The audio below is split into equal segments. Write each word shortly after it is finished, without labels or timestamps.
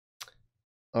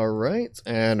Alright,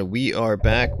 and we are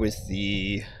back with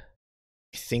the...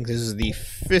 I think this is the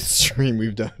 5th stream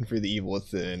we've done for the Evil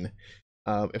Within.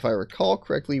 If I recall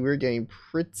correctly, we're getting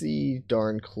pretty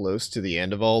darn close to the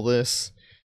end of all this.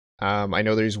 I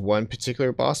know there's one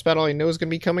particular boss battle I know is going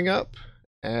to be coming up,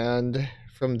 and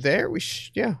from there we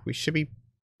should be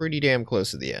pretty damn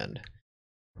close to the end.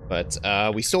 But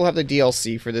we still have the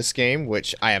DLC for this game,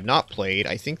 which I have not played.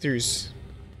 I think there's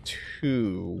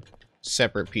 2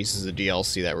 separate pieces of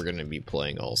DLC that we're going to be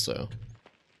playing also.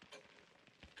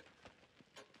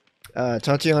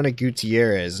 Tatiana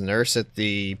Gutierrez, nurse at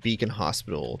the Beacon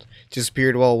Hospital,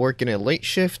 disappeared while working a late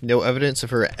shift. No evidence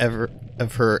of her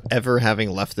ever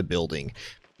having left the building.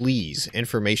 Please,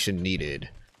 information needed.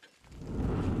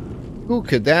 Who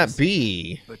could that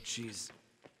be? But she's...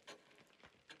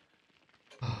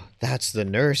 That's the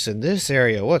nurse in this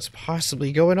area. What's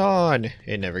possibly going on?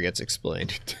 It never gets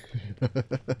explained.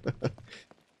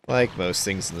 Like most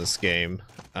things in this game.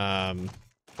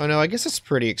 Oh no, I guess it's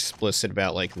pretty explicit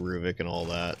about like Ruvik and all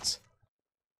that.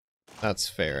 That's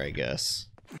fair, I guess.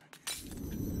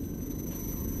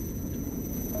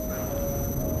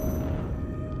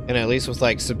 And at least with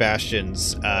like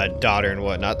Sebastian's daughter and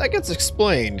whatnot, that gets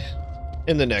explained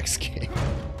in the next game.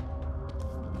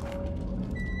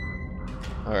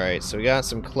 Alright, so we got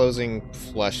some closing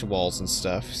flesh walls and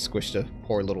stuff. Squished a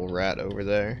poor little rat over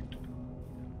there.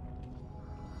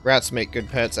 Rats make good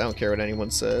pets, I don't care what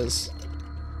anyone says.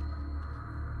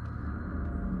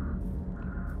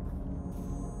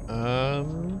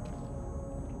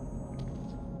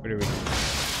 Where do we...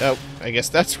 Oh, I guess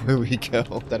that's where we go.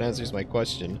 That answers my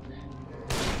question.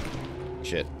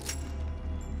 Shit.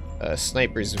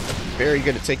 Sniper's very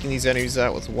good at taking these enemies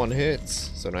out with one hit,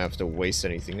 so I don't have to waste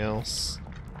anything else.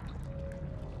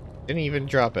 Didn't even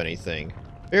drop anything.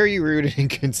 Very rude and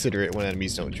inconsiderate when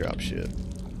enemies don't drop shit.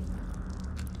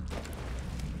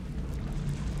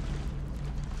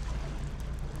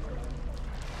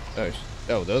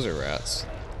 Oh, those are rats.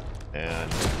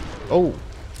 And... oh!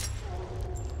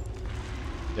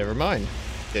 Never mind.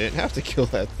 Didn't have to kill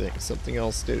that thing. Something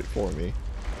else did it for me.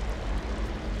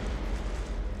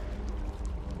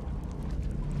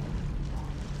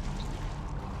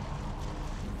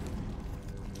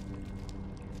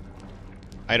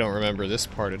 I don't remember this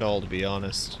part at all, to be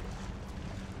honest.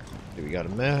 Okay, we got a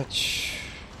match.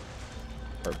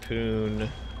 Harpoon.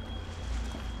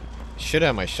 Should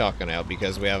have my shotgun out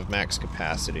because we have max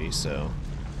capacity, so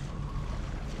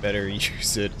better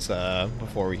use it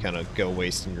before we kind of go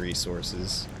wasting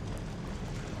resources.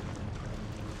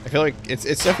 I feel like it's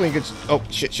definitely a good. Oh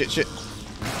shit!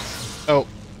 Oh,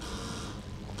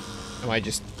 am I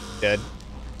just dead?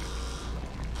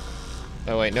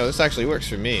 Oh wait, no, this actually works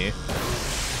for me.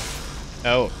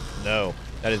 Oh no,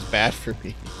 that is bad for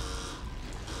me.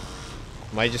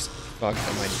 Am I just fucked?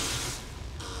 Am I?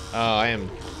 Oh, I am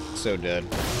so dead.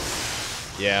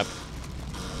 Yep.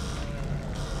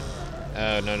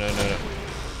 Oh, no.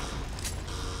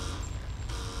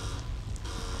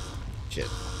 Shit.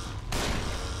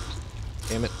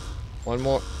 Damn it. One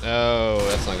more. Oh,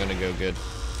 that's not gonna go good.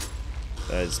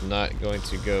 That is not going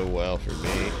to go well for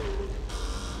me.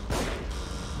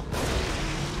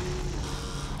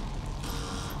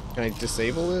 Can I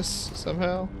disable this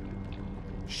somehow?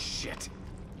 Shit.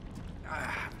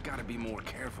 I've got to be more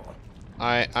careful.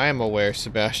 I am aware,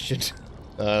 Sebastian.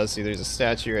 Let's see, there's a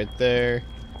statue right there.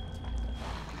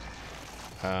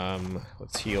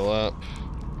 Let's heal up.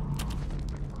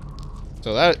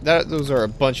 So those are a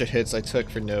bunch of hits I took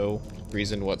for no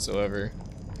reason whatsoever.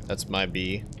 That's my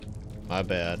B. My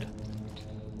bad.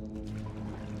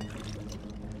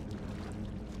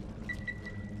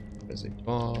 There's a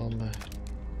bomb.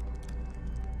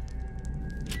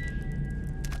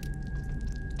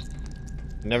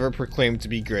 Never proclaimed to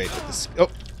be great at this.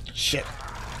 Oh, shit.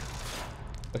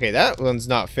 Okay, that one's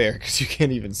not fair because you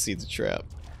can't even see the trap.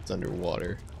 It's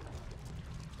underwater.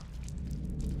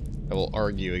 I will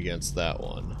argue against that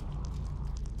one.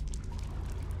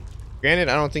 Granted,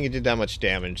 I don't think it did that much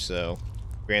damage, so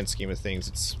grand scheme of things,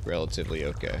 it's relatively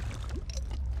okay.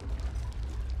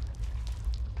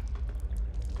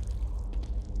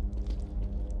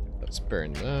 Let's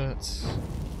burn that.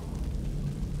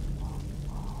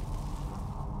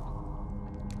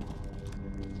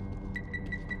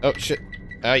 Oh shit!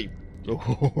 Aye.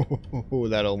 Oh,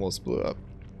 that almost blew up.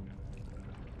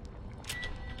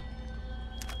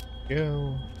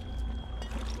 Go.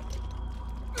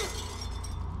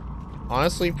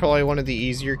 Honestly, probably one of the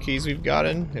easier keys we've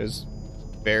gotten. It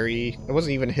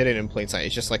wasn't even hidden in plain sight.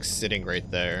 It's just like sitting right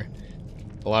there.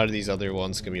 A lot of these other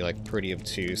ones can be like pretty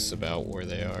obtuse about where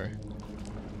they are.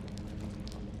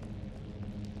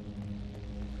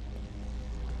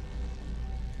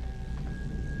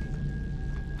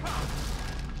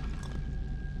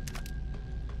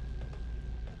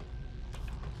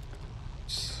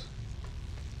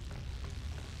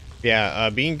 Yeah,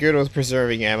 being good with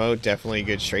preserving ammo, definitely a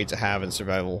good trait to have in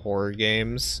survival horror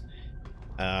games.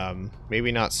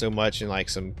 Maybe not so much in like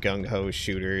some gung-ho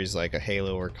shooters like a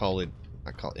Halo or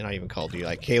not even Call of Duty,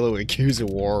 like Halo or Gears of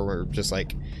War, where just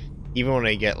like, even when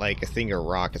I get like a thing of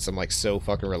rockets, I'm like so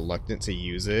fucking reluctant to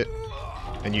use it.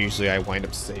 And usually I wind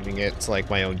up saving it to like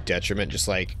my own detriment, just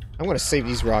like, I'm gonna save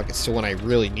these rockets to when I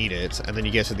really need it, and then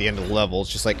you get to the end of the level,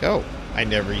 it's just like, oh, I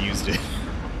never used it.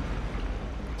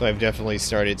 So I've definitely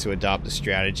started to adopt the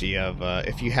strategy of,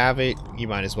 if you have it, you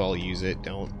might as well use it,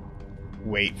 don't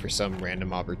wait for some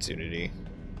random opportunity.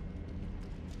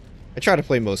 I try to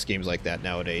play most games like that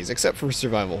nowadays, except for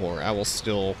survival horror. I will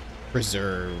still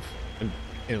preserve and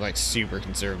like super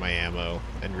conserve my ammo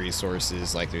and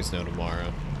resources like there's no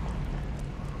tomorrow.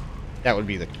 That would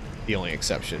be the only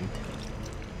exception.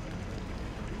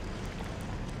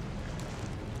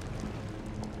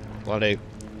 A lot of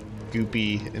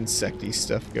goopy, insecty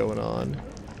stuff going on.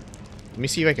 Let me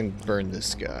see if I can burn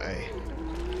this guy.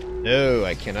 No,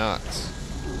 I cannot.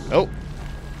 Oh!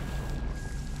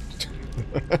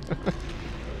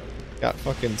 Got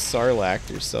fucking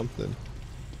sarlacked or something.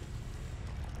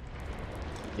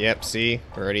 Yep, see?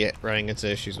 We're already running into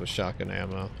issues with shotgun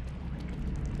ammo.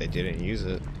 They didn't use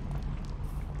it.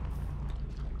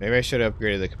 Maybe I should have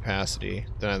upgraded the capacity.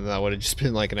 Then that would have just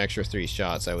been like an extra 3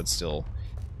 shots I would still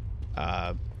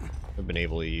have been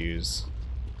able to use.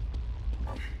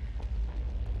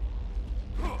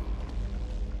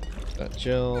 That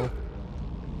gel.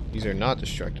 These are not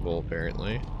destructible,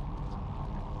 apparently.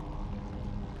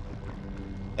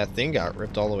 That thing got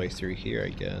ripped all the way through here, I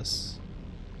guess.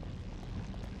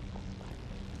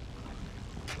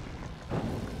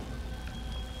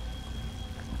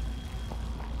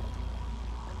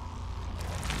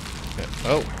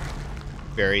 Oh.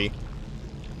 Very.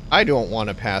 I don't want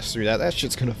to pass through that. That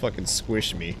shit's gonna fucking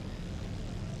squish me.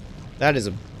 That is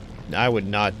a... I would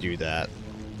not do that.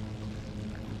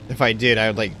 If I did, I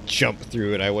would like jump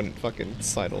through it. I wouldn't fucking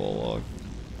sidle along.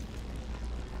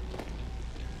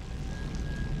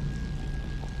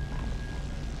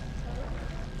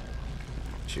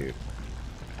 Shoot.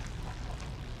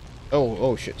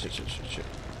 Oh, shit.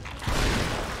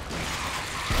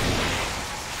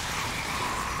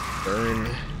 Burn.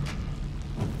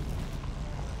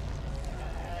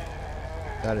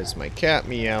 That is my cat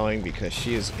meowing because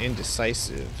she is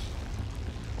indecisive.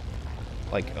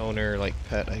 Like owner, like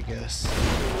pet, I guess.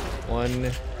 1,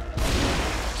 2.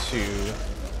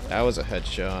 That was a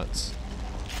headshot.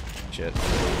 Shit.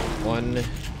 1, 2.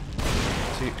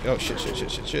 Oh,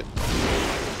 shit.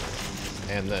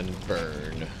 And then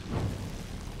burn.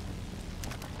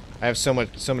 I have so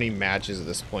many matches at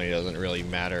this point, it doesn't really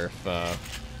matter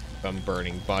if I'm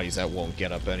burning bodies that won't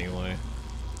get up anyway.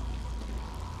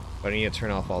 But I need to turn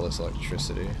off all this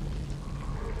electricity.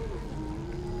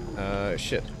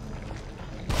 Shit.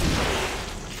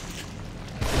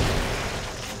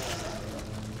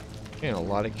 Man, a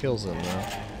lot of kills in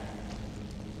there.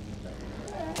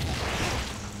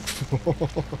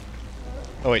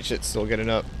 Oh wait, shit, still getting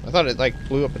up. I thought it like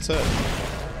blew up its head.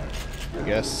 I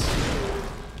guess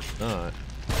not.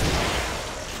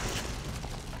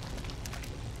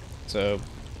 So,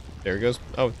 there it goes.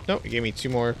 Oh, no, it gave me 2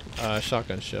 more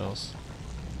shotgun shells.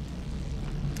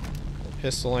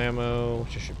 Pistol ammo,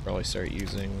 which I should probably start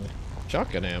using.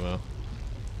 Shotgun ammo.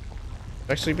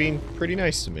 Actually being pretty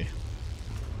nice to me.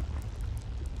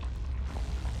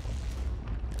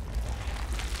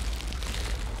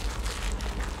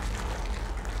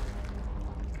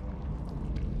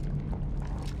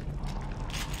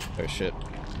 Oh shit.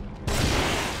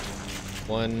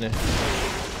 1, 2.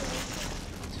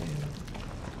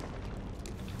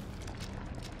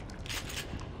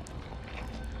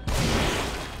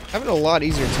 Having a lot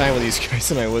easier time with these guys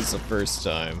than I was the first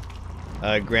time.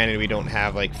 Granted, we don't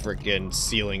have like frickin'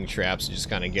 ceiling traps to just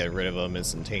kind of get rid of them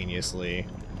instantaneously.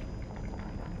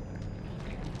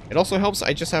 It also helps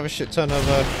I just have a shit ton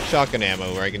of shotgun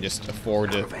ammo where I can just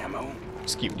afford to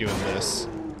just keep doing this.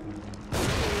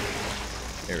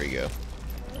 There we go.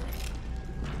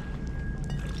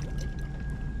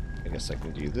 I guess I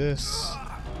can do this.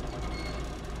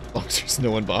 As long as there's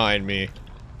no one behind me.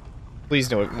 Please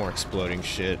no more exploding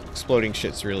shit. Exploding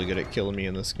shit's really good at killing me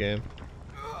in this game.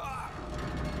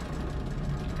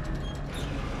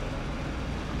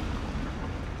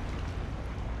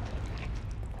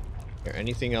 Is there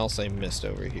anything else I missed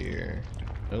over here?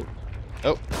 Nope.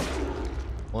 Oh!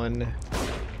 1.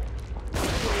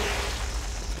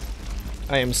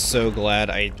 I am so glad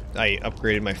I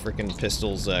upgraded my freaking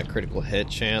pistol's critical hit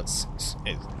chance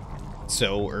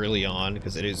so early on,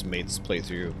 because it has made this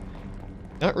playthrough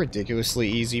Not ridiculously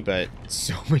easy, but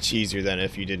so much easier than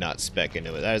if you did not spec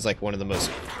into it. That is like one of the most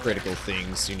critical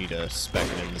things you need to spec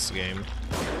in this game.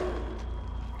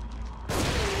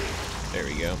 There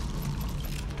we go.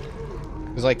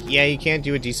 It's like, yeah, you can't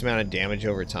do a decent amount of damage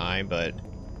over time, but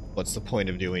what's the point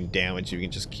of doing damage if you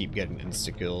can just keep getting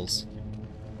insta-kills?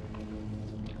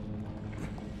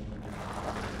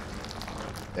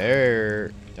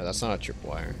 There. No, that's not a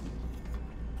tripwire.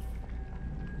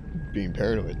 Being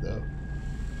paranoid, though.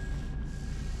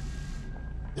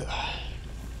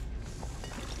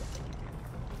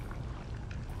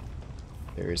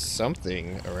 There is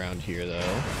something around here,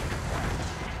 though.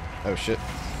 Oh, shit.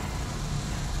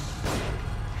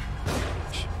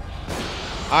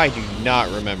 I do not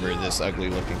remember this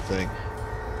ugly-looking thing.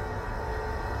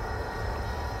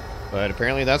 But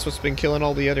apparently that's what's been killing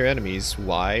all the other enemies.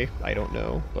 Why? I don't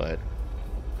know, but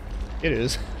it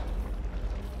is.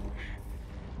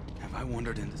 Have I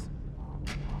wandered in this?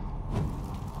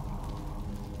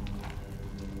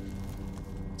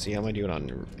 See, how am I doing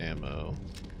on ammo?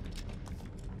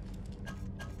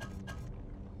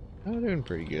 I'm doing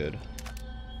pretty good.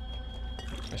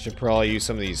 I should probably use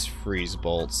some of these freeze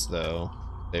bolts, though.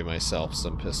 Save myself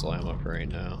some pistol ammo for right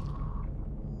now.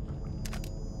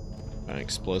 An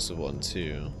explosive one,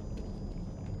 too.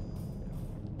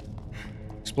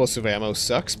 Explosive ammo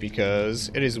sucks because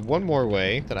it is one more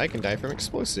way that I can die from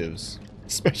explosives.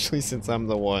 Especially since I'm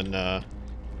the one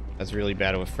that's really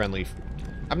bad with friendly...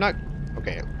 I'm not...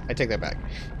 Okay, I take that back.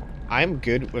 I'm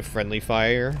good with friendly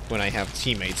fire when I have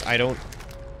teammates. I don't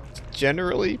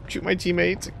generally shoot my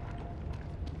teammates.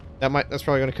 That's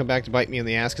probably going to come back to bite me in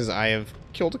the ass because I have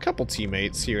killed a couple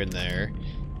teammates here and there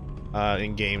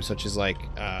in games such as like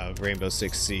Rainbow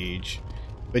Six Siege.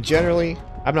 But generally,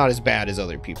 I'm not as bad as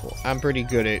other people. I'm pretty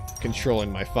good at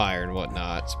controlling my fire and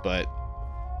whatnot, but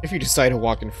if you decide to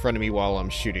walk in front of me while I'm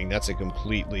shooting, that's a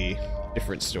completely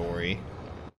different story.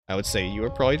 I would say you are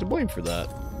probably to blame for that.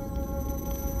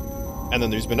 And then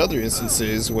there's been other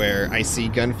instances where I see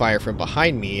gunfire from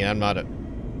behind me and I'm not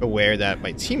aware that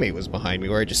my teammate was behind me,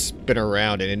 where I just spin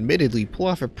around and admittedly pull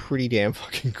off a pretty damn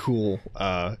fucking cool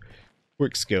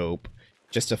quick scope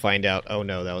just to find out, oh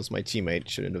no, that was my teammate,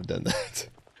 shouldn't have done that.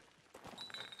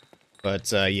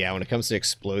 But yeah, when it comes to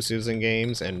explosives in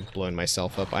games and blowing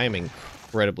myself up, I am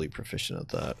incredibly proficient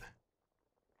at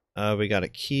that. We got a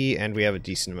key and we have a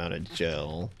decent amount of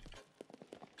gel.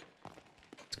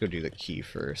 Let's go do the key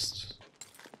first.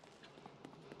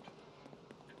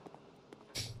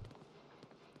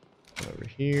 Over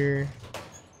here.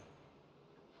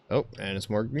 Oh, and it's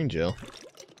more green gel.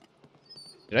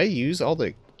 Did I use all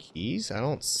the keys? I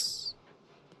don't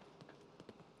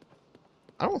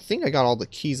think I got all the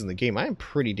keys in the game. I'm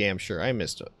pretty damn sure I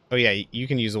missed it. Oh yeah, you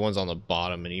can use the ones on the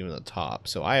bottom and even the top.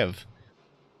 So I have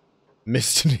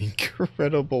missed an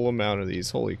incredible amount of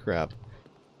these. Holy crap.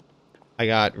 I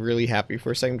got really happy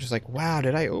for a second, just like, wow,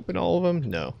 did I open all of them?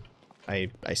 No. I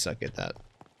suck at that.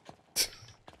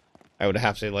 I would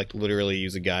have to, like, literally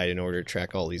use a guide in order to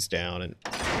track all these down, and...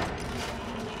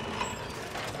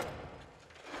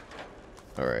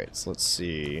 Alright, so let's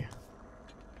see.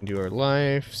 Do our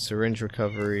life, syringe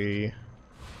recovery...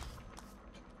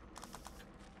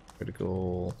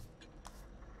 Critical...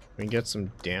 Can we get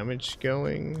some damage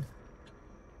going?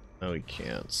 No, we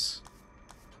can't.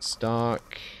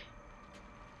 Stock...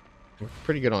 We're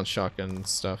pretty good on shotgun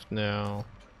stuff now.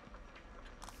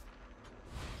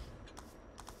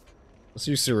 Let's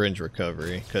use syringe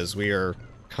recovery, because we are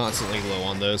constantly low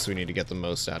on those, so we need to get the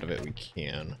most out of it we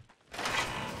can.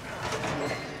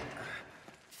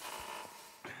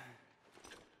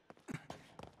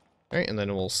 Alright, and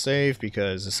then we'll save,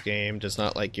 because this game does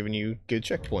not like giving you good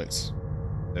checkpoints.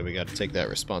 So we gotta take that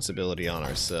responsibility on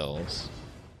ourselves.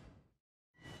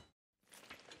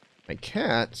 My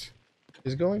cat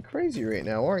is going crazy right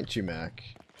now, aren't you, Mac?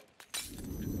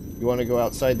 You want to go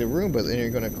outside the room, but then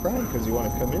you're going to cry because you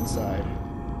want to come inside.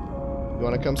 You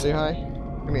want to come say hi?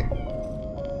 Come here.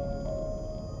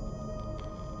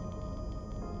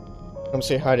 Come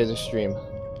say hi to the stream.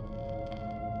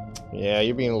 Yeah,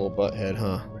 you're being a little butthead,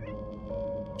 huh?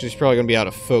 She's probably going to be out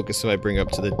of focus if I bring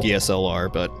up to the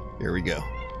DSLR, but here we go.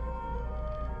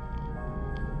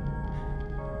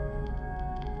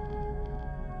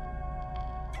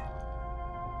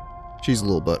 She's a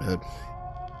little butthead.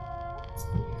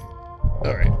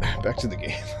 Alright, back to the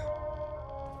game.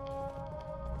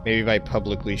 Maybe if I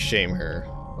publicly shame her,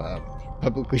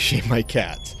 publicly shame my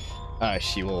cat,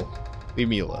 she will leave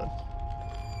me alone.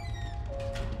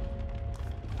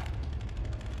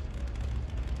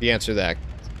 The answer to that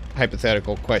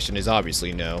hypothetical question is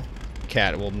obviously no.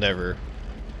 Cat will never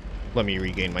let me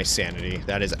regain my sanity.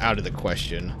 That is out of the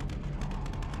question.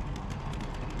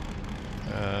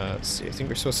 Let's see, I think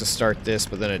we're supposed to start this,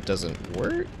 but then it doesn't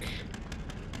work?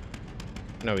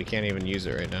 No, we can't even use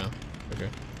it right now. Okay.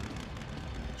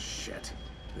 Shit.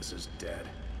 This is dead.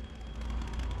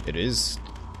 It is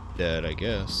dead, I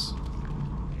guess.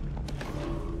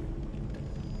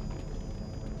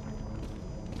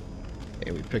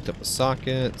 Okay, we picked up a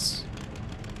socket.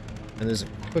 And there's a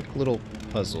quick little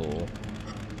puzzle.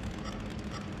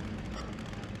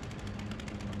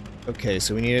 Okay,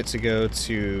 so we need it to go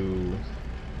to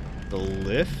the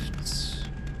lift,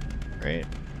 right?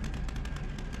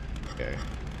 Okay.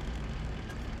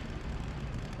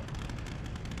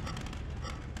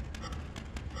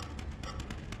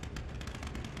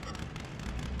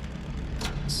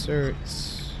 Insert,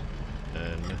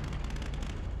 and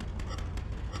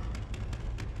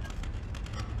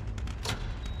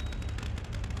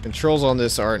controls on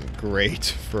this aren't great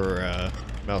for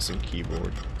mouse and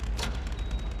keyboard.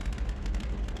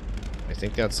 I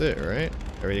think that's it, right?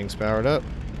 Everything's powered up.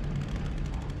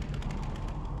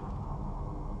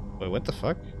 Wait, what the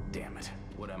fuck? Damn it.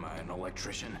 What am I, an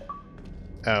electrician?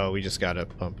 Oh, we just gotta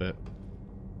pump it.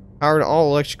 Powered all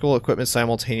electrical equipment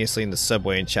simultaneously in the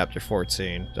subway in Chapter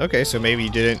 14. Okay, so maybe you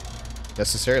didn't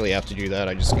necessarily have to do that,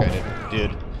 I just kinda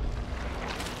did.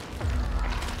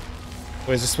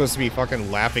 What, is this supposed to be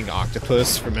fucking Laughing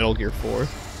Octopus from Metal Gear 4?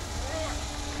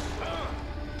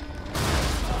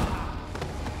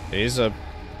 It is a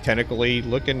tentacly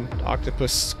looking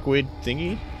octopus squid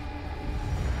thingy.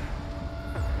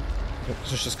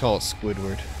 Let's just call it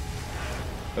Squidward.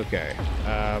 Okay,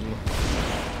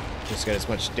 just get as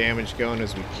much damage going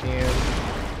as we can.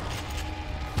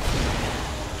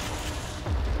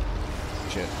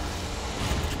 Shit.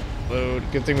 Load.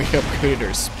 Good thing we upgraded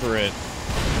our sprint.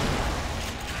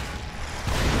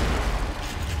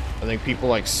 I think people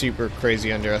like super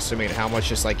crazy underestimate how much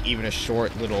just like even a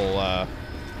short little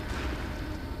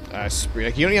sprint.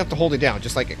 Like you don't even have to hold it down,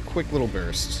 just like a quick little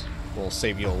burst will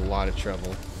save you a lot of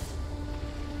trouble.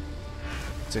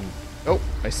 It's in. Oh,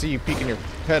 I see you peeking your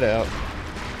head out.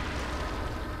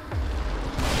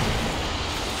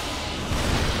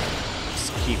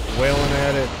 Just keep wailing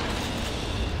at it.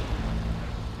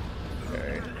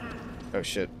 Okay. Oh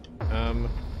shit.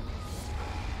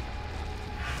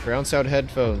 Ground sound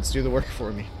headphones, do the work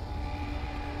for me.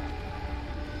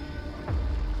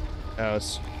 Oh,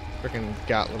 it's freaking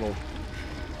got little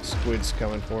squids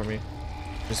coming for me.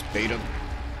 Just bait them.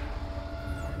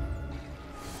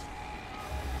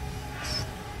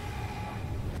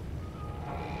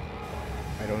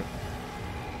 I don't...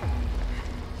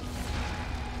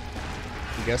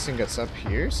 I'm guessing it's up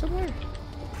here somewhere?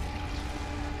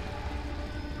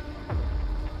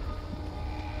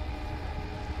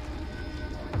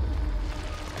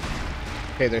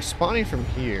 Okay, they're spawning from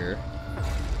here.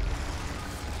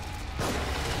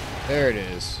 There it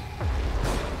is.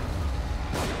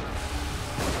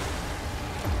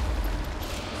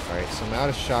 Alright, so I'm out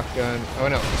of shotgun. Oh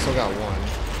no, I still got one.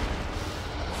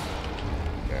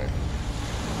 Okay.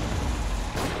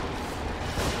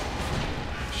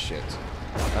 Shit.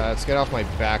 Let's get off my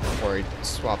back before I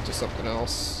swap to something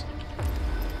else.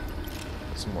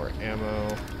 Get some more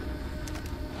ammo.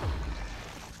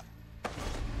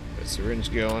 Get a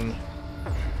syringe going.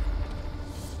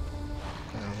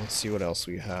 Let's see what else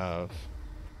we have.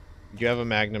 You have a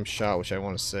magnum shot, which I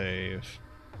want to save.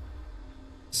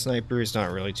 Sniper is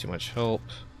not really too much help.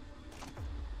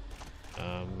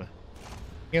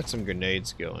 Get some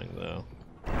grenades going though.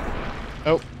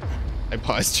 Oh, I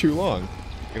paused too long.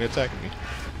 You're gonna attack me.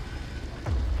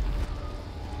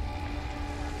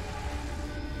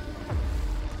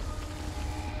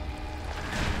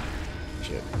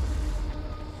 Shit.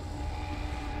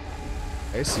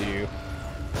 I see you.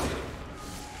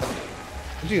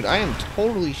 Dude, I am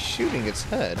totally shooting its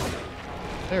head.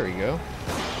 There we go.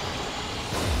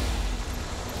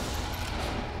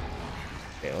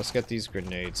 Okay, let's get these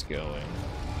grenades going.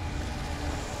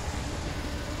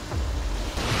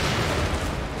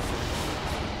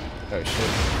 Oh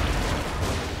shit.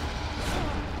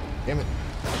 Damn it.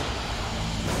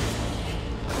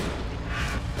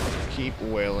 Keep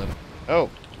wailing. Oh,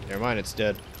 never mind, it's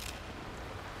dead.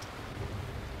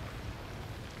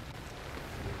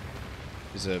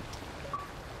 Is a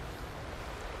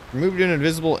removed an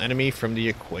invisible enemy from the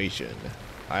equation.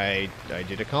 I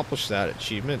did accomplish that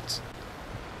achievement.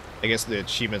 I guess the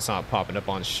achievement's not popping up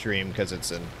on stream because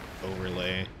it's an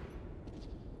overlay.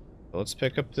 But let's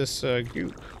pick up this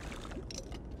goop.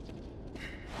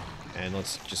 And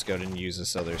let's just go ahead and use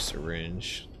this other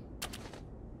syringe.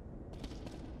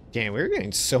 Damn, we're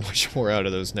getting so much more out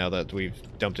of those now that we've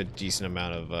dumped a decent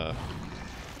amount of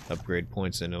upgrade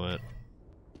points into it.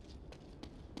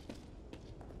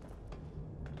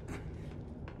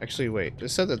 Actually, wait. It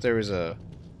said that there was a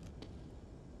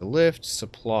lift,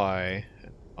 supply,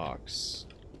 and box.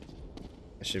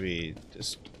 It should be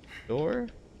this door?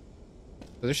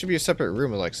 So there should be a separate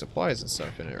room with like supplies and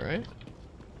stuff in it, right?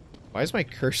 Why is my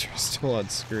cursor still on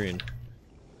screen?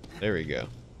 There we go.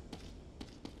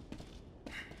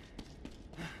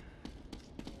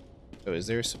 Oh, is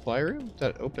there a supply room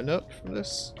that opened up from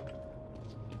this?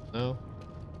 No?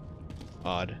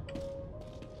 Odd.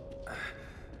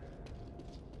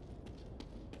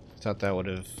 Thought that would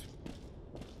have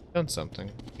done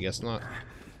something. I guess not.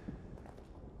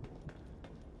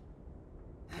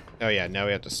 Oh yeah, now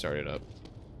we have to start it up.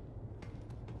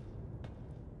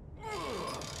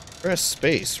 Press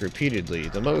space repeatedly,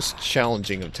 the most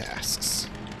challenging of tasks.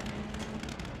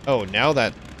 Oh, now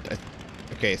that...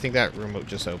 Okay, I think that remote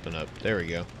just opened up. There we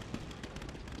go.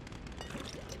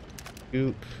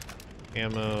 Goop.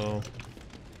 Ammo.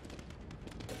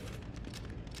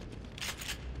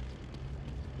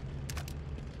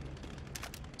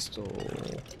 Still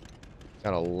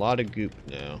got a lot of goop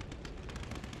now.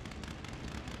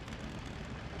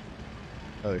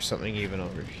 Oh, there's something even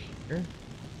over here.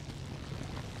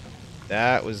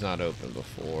 That was not open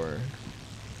before.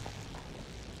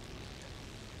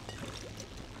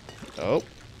 Oh,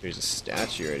 there's a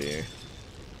statue right here.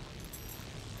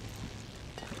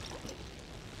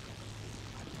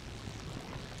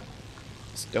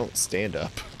 Just don't stand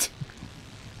up.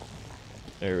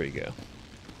 There we go.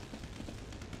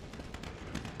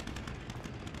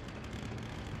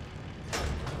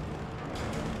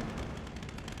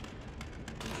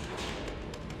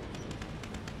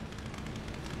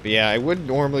 But yeah, I would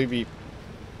normally be,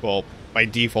 well, by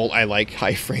default, I like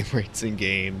high frame rates in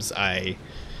games.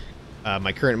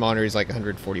 My current monitor is like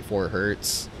 144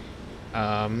 hertz.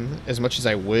 As much as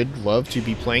I would love to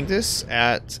be playing this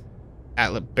at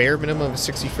a bare minimum of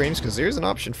 60 frames, because there's an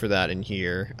option for that in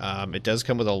here. It does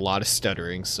come with a lot of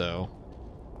stuttering, so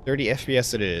 30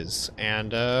 FPS it is,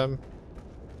 and I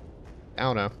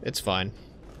don't know, it's fine.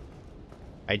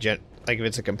 Like, if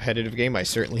it's a competitive game, I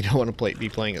certainly don't want to be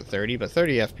playing at 30, but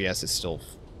 30 FPS is still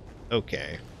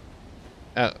okay.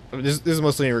 This is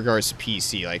mostly in regards to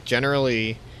PC. Like,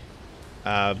 generally,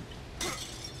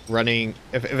 running...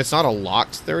 If it's not a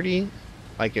locked 30,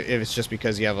 like, if it's just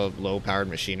because you have a low-powered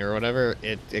machine or whatever,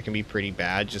 it can be pretty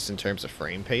bad just in terms of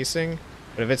frame pacing.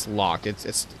 But if it's locked,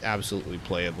 it's absolutely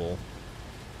playable.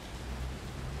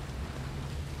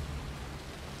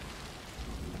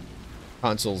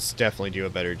 Consoles definitely do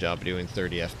a better job of doing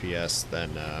 30 FPS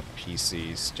than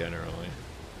PCs generally.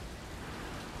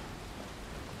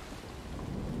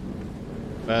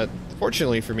 But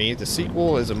fortunately for me, the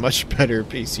sequel is a much better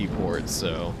PC port,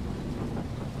 so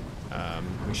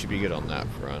we should be good on that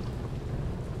front.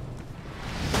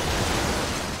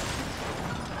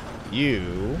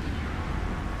 You...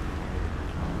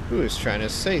 Who is trying to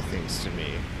say things to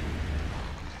me?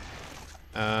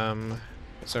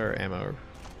 What's our ammo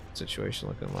situation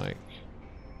looking like?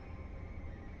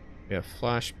 We have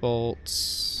flash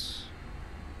bolts.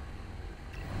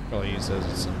 Probably use those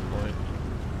at some point.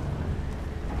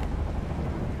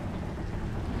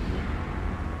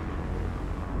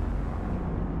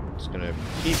 Just gonna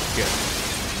keep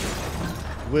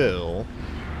going.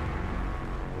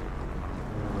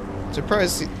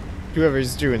 Surprised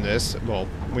whoever's doing this, well,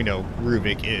 we know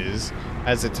Rubik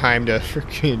has the time to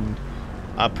freaking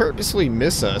purposely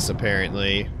miss us,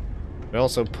 apparently. We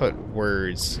also put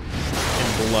words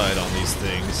in blood on these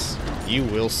things. You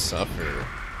will suffer.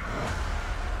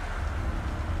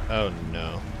 Oh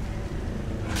no.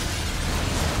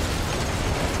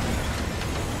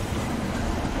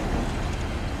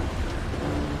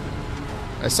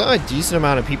 I saw a decent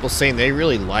amount of people saying they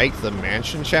really liked the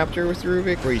mansion chapter with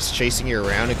Rubik, where he's chasing you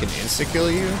around and can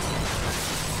insta-kill you.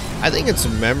 I think it's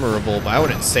memorable, but I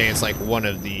wouldn't say it's like one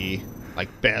of the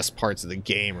best parts of the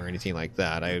game or anything like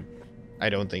that. I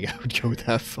don't think I would go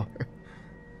that far.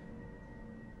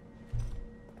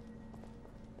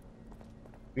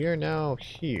 We are now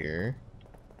here.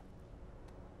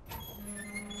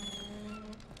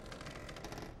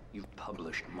 You've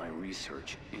published my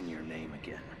research in your name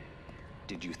again.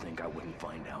 Did you think I wouldn't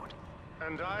find out?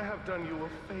 And I have done you a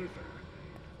favor.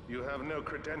 You have no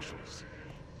credentials.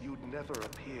 You'd never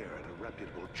appear in a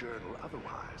reputable journal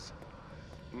otherwise.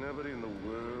 Nobody in the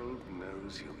world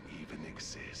knows you even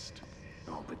exist.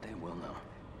 Oh, but they will know.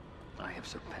 I have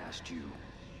surpassed you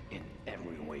in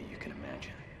every way you can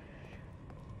imagine.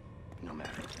 No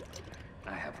matter.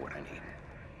 I have what I need.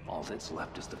 All that's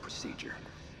left is the procedure.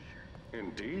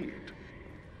 Indeed.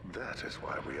 That is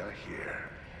why we are here.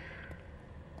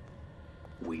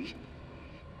 We?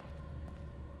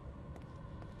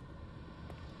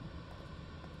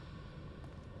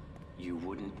 You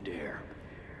wouldn't dare.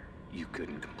 You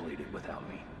couldn't complete it without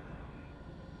me.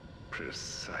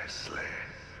 Precisely.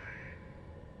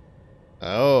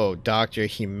 Oh, Dr.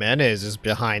 Jimenez is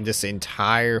behind this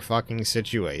entire fucking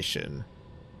situation.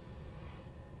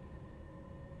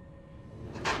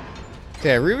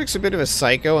 Yeah, Ruvik's a bit of a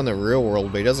psycho in the real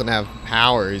world, but he doesn't have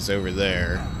powers over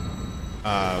there.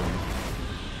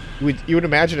 You would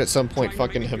imagine at some point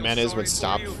fucking Jimenez would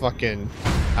stop fucking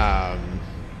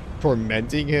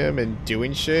tormenting him and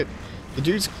doing shit. The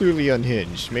dude's clearly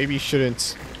unhinged. Maybe you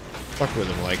shouldn't fuck with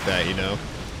him like that, you know?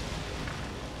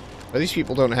 But these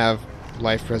people don't have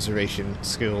life preservation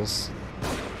skills.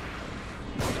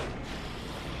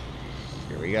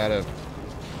 Here, we gotta...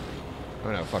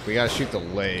 Oh no, fuck, we gotta shoot the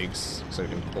legs so we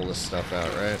can pull this stuff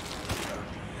out, right?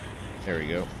 There we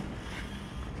go.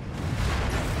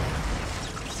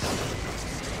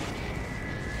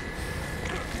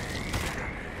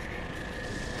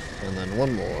 And then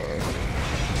one more.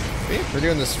 See, we're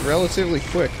doing this relatively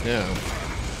quick now.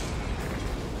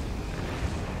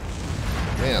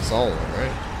 Yeah, that's all of them,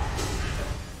 right?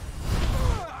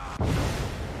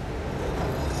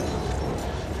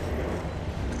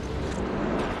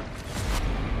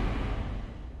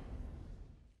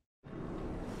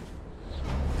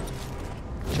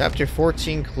 Chapter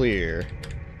 14 clear.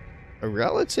 A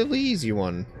relatively easy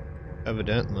one,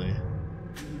 evidently.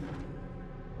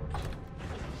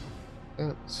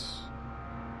 That's...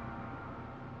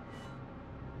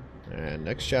 And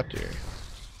next chapter.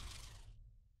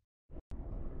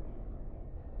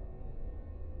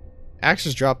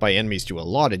 Axes dropped by enemies do a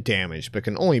lot of damage, but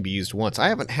can only be used once. I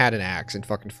haven't had an axe in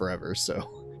fucking forever,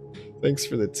 so... Thanks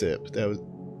for the tip. That was...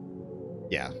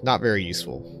 Yeah, not very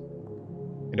useful.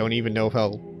 I don't even know if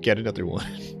I'll get another one.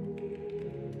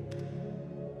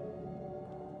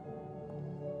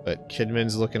 But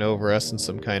Kidman's looking over us in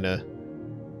some kind of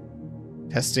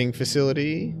testing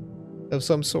facility of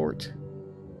some sort.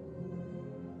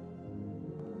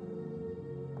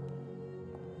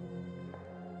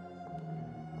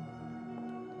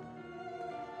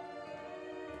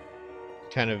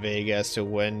 Kind of vague as to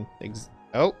when...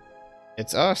 Oh!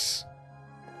 It's us!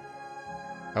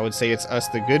 I would say it's us,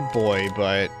 the good boy,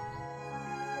 but...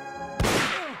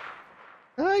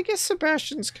 I guess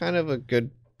Sebastian's kind of a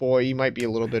good boy. He might be a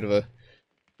little bit of a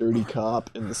dirty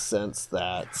cop in the sense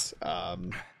that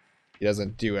he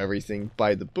doesn't do everything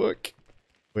by the book.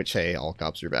 Which, hey, all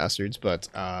cops are bastards, but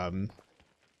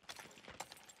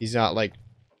he's not, like,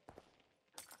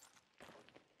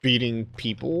 beating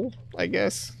people, I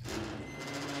guess.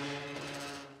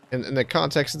 In the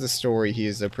context of the story, he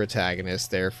is the protagonist,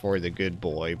 therefore the good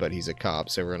boy, but he's a cop,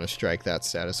 so we're gonna strike that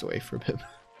status away from him.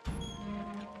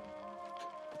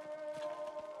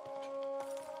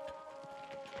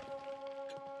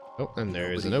 Oh, and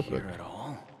there is a notebook.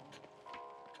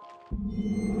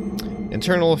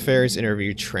 Internal Affairs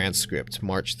Interview Transcript,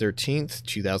 March 13th,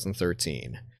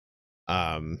 2013.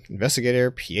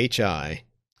 Investigator PHI.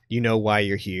 You know why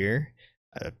you're here?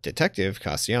 Detective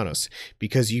Castellanos,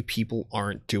 because you people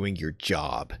aren't doing your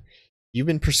job. You've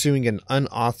been pursuing an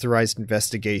unauthorized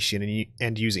investigation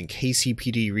and using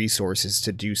KCPD resources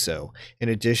to do so. In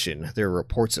addition, there are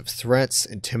reports of threats,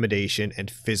 intimidation,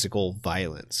 and physical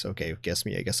violence. Okay, guess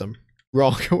me, I guess I'm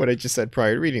wrong on what I just said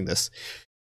prior to reading this.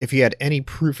 If you had any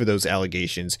proof of those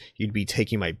allegations, you'd be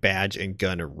taking my badge and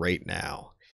gun right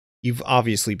now. You've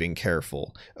obviously been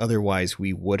careful, otherwise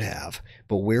we would have,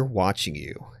 but we're watching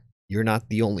you. You're not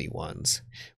the only ones.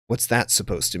 What's that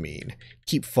supposed to mean?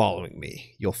 Keep following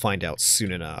me. You'll find out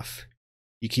soon enough.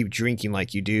 You keep drinking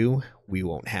like you do, we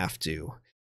won't have to.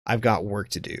 I've got work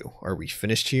to do. Are we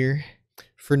finished here?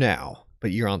 For now,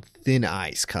 but you're on thin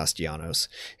ice, Castellanos.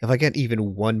 If I get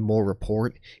even one more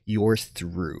report, you're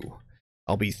through.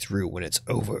 I'll be through when it's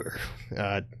over.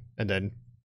 And then,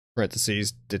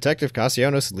 parentheses, Detective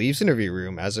Castellanos leaves interview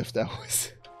room as if that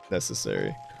was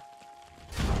necessary.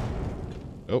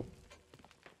 Oh.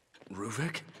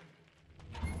 Ruvik?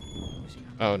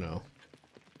 Oh no.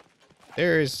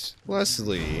 There's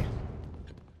Leslie.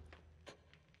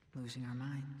 Losing our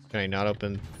minds. Can I not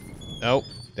open? Oh,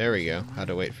 there we go. Had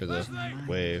to wait for the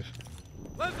wave.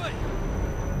 Leslie!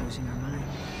 Losing our minds.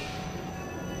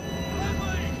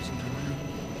 Leslie! Losing our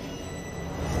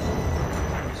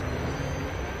minds.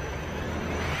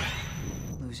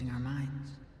 Losing our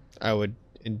minds. I would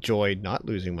enjoy not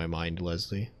losing my mind,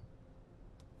 Leslie.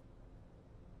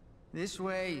 This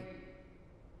way.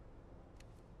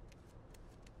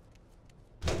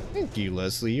 Thank you,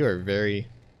 Leslie. You are very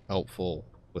helpful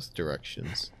with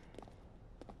directions.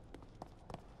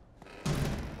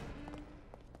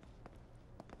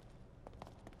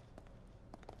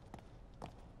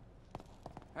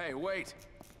 Hey, wait!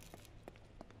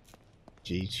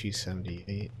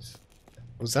 G278.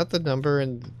 Was that the number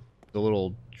in the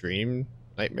little dream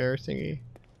nightmare thingy?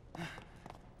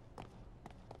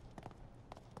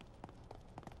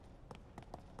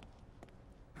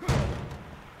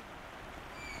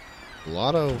 A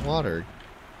lot of water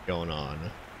going on.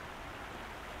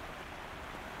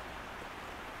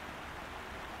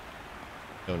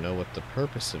 Don't know what the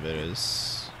purpose of it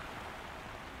is.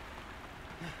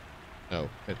 Oh,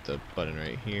 hit the button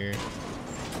right here.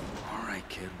 Alright,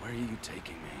 kid, where are you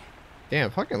taking me?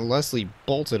 Damn, fucking Leslie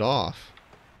bolted off.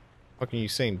 Fucking you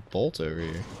saying bolt over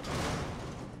here?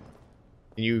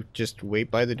 Can you just wait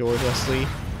by the door, Leslie?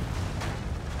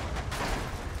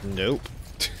 Nope.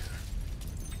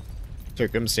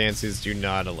 Circumstances do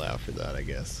not allow for that, I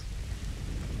guess.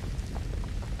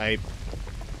 Did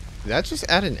that just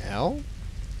add an L?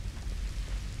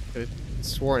 I could have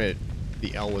sworn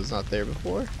the L was not there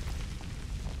before.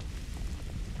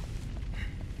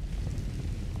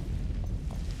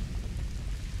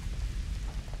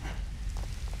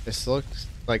 This looks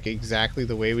like exactly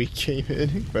the way we came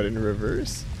in, but in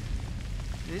reverse.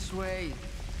 This way.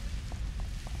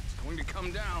 It's going to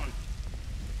come down.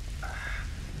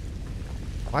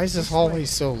 Why is this hallway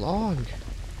so long?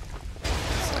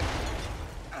 It's like...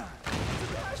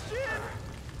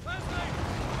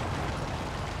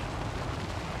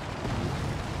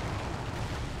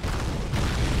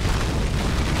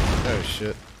 Oh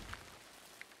shit.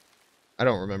 I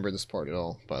don't remember this part at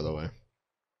all, by the way.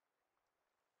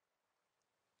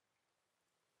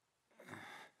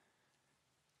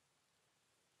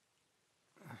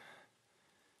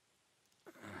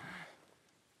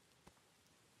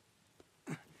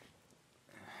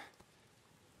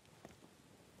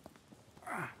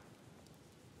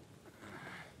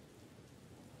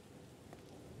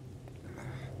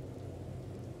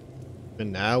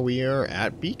 And now we are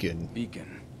at Beacon.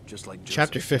 Beacon, just like Joseph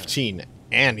Chapter said. 15,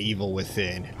 and Evil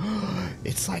Within.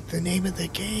 It's like the name of the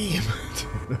game.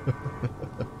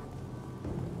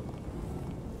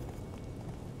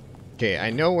 Okay,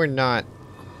 I know we're not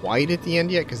quite at the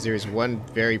end yet, because there's one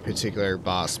very particular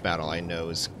boss battle I know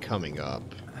is coming up.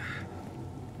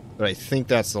 But I think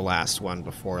that's the last one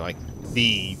before, like,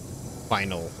 the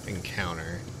final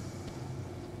encounter.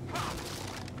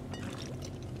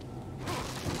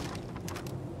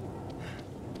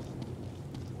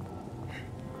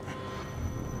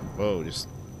 Whoa, just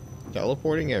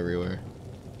teleporting everywhere.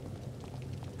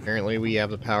 Apparently we have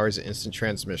the powers of instant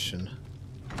transmission.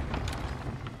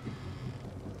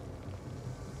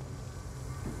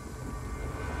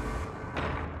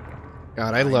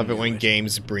 God, I love it when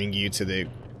games bring you to the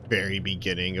very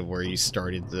beginning of where you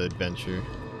started the adventure.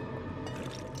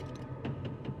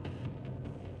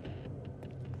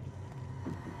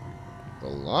 A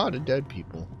lot of dead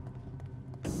people.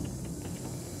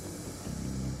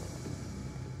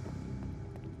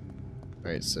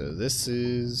 Alright, so this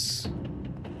is...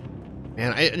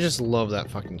 Man, I just love that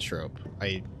fucking trope.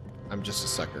 I'm just a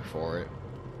sucker for it.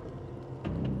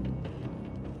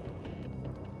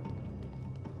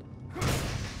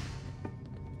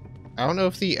 I don't know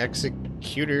if the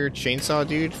executor chainsaw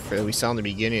dude that we saw in the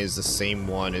beginning is the same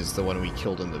one as the one we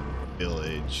killed in the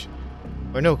village.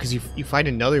 Or no, because you find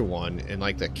another one in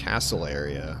like the castle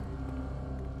area.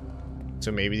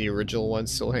 So maybe the original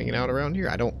one's still hanging out around here?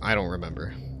 I don't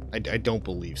remember. I don't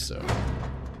believe so.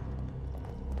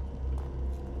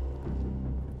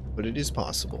 But it is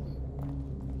possible.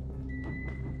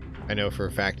 I know for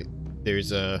a fact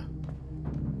there's a...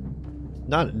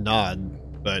 Not a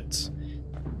nod, but...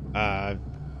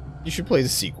 you should play the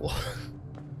sequel.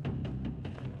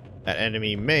 That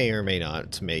enemy may or may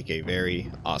not make a very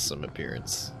awesome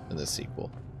appearance in the sequel.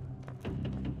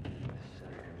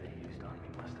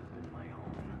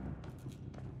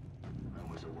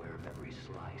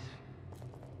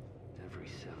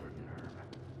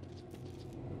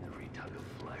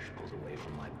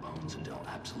 Until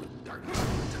absolute darkness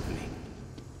overtook me.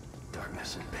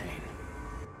 Darkness and pain.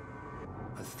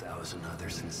 1,000 other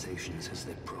sensations as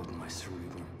they probed my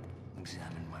cerebrum,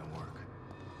 examined my work.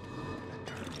 An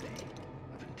eternity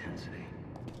of intensity.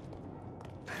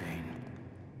 Pain.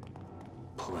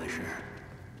 Pleasure.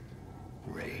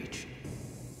 Rage.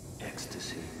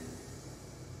 Ecstasy.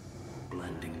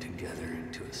 Blending together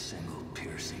into a single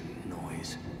piercing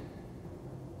noise.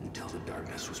 Until the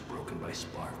darkness was broken by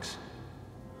sparks.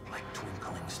 Like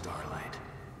twinkling starlight.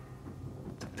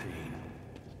 The pain,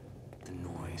 the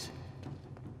noise,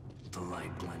 the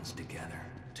light blends together,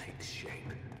 takes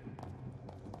shape.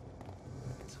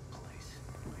 It's a place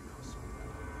I know so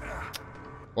well.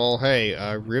 Well, hey,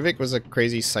 Ruvik was a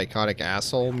crazy psychotic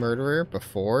asshole murderer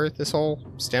before this whole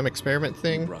STEM experiment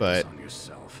thing, but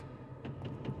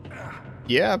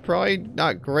yeah, probably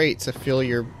not great to feel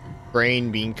your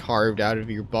brain being carved out of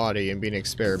your body and being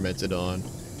experimented on.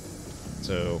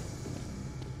 So,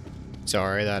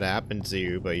 sorry that happened to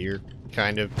you, but you're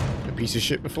kind of a piece of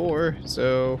shit before,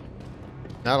 so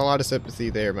not a lot of sympathy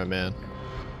there, my man.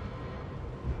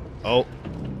 Oh.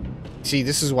 See,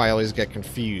 this is why I always get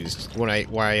confused why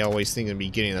I always think in the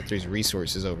beginning that there's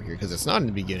resources over here, because it's not in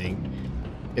the beginning,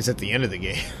 it's at the end of the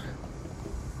game.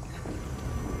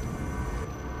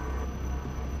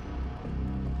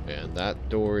 And that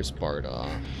door is barred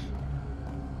off.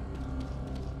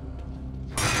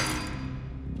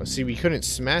 Well, see, we couldn't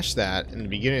smash that in the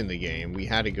beginning of the game. We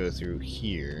had to go through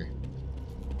here.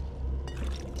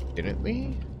 Didn't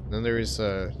we? Then there was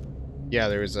a... Yeah,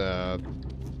 there was a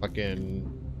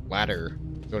fucking ladder.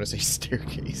 I want to say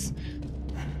staircase.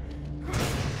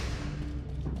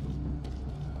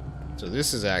 So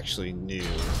this is actually new.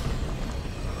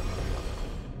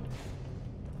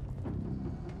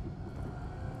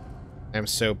 I'm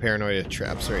so paranoid of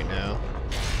traps right now.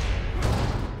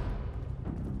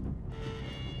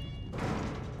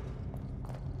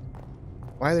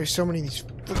 Why are there so many of these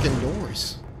freaking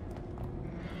doors?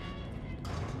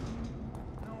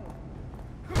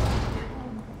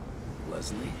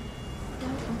 Leslie?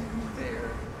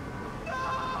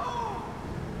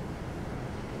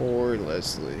 Poor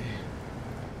Leslie.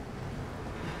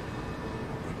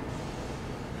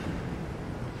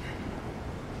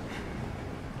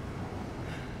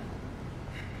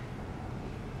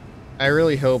 I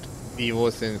really hope Evil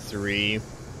Within 3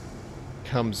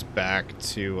 comes back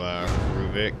to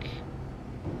Ruvik,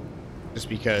 just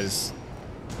because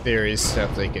there is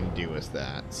stuff they can do with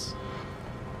that.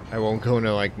 I won't go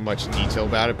into like much detail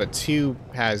about it, but 2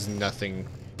 has nothing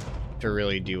to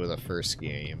really do with the first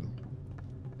game.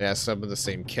 It has some of the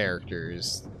same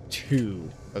characters, 2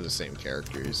 of the same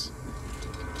characters.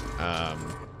 Yeah,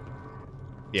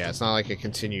 it's not like a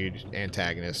continued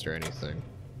antagonist or anything.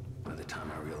 By the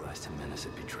time I realized Jimenez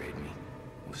had betrayed me,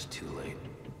 it was too late.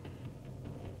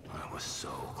 I was so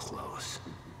close.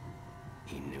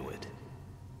 He knew it.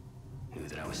 Knew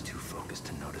that I was too focused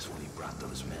to notice when he brought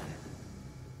those men.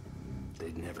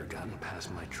 They'd never gotten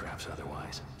past my traps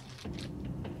otherwise.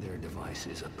 Their device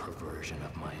is a perversion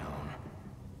of my own.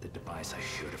 The device I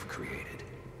should have created.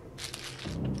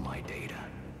 My data,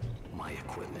 my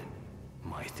equipment,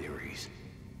 my theories,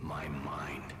 my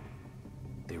mind.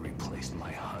 They replaced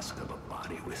my husk of a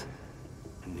body with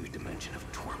a new dimension of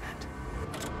torment.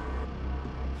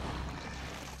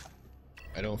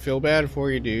 I don't feel bad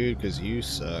for you, dude, because you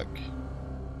suck.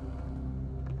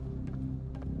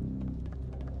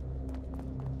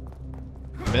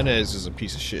 Jimenez is a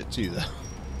piece of shit too, though.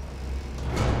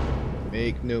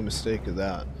 Make no mistake of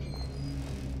that.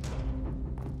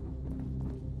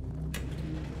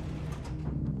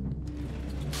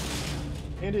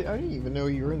 Andy, I didn't even know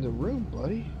you were in the room,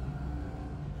 buddy.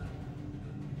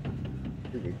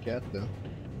 You're a good cat, though.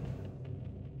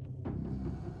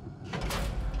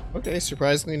 Okay,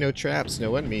 surprisingly no traps,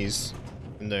 no enemies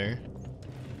in there.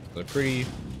 It's a pretty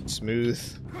smooth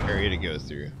area to go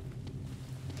through.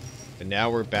 And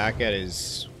now we're back at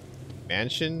his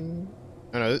mansion.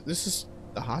 Oh no, this is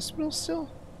the hospital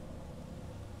still?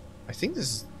 I think this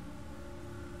is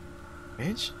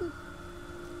mansion?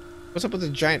 What's up with the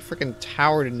giant freaking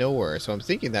tower to nowhere? So I'm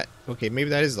thinking that, okay, maybe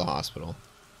that is the hospital.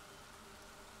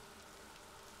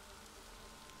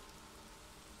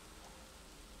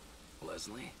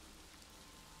 Leslie?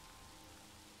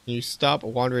 Can you stop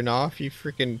wandering off, you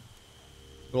freaking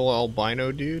little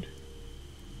albino dude?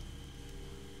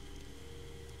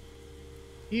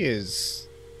 He is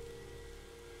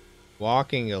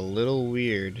walking a little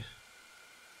weird.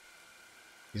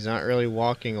 He's not really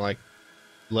walking like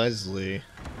Leslie.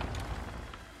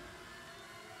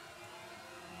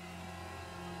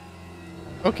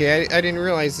 Okay, I didn't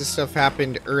realize this stuff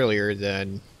happened earlier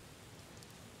than,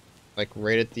 like,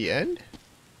 right at the end?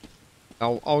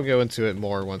 I'll go into it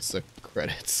more once the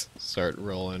credits start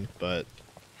rolling, but,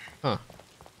 huh.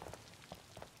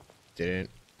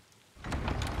 Didn't.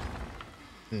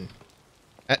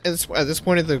 At this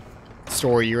point of the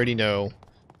story, you already know,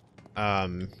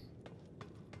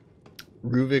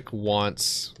 Ruvik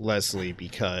wants Leslie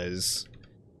because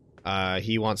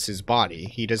he wants his body.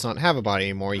 He does not have a body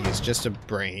anymore. He is just a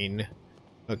brain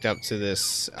hooked up to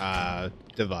this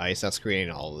device that's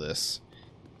creating all of this.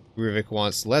 Ruvik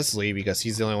wants Leslie because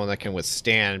he's the only one that can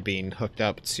withstand being hooked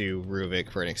up to Ruvik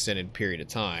for an extended period of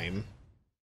time.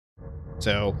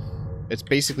 So, it's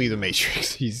basically the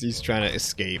Matrix. He's trying to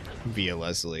escape via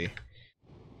Leslie.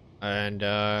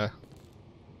 And,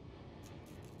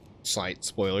 slight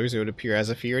spoilers, it would appear as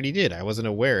if he already did. I wasn't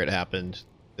aware it happened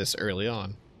this early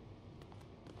on.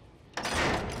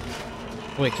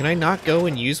 Wait, can I not go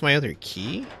and use my other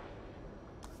key?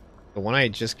 The one I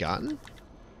had just gotten?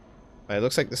 It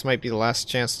looks like this might be the last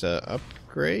chance to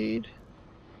upgrade.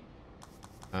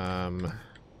 Damn,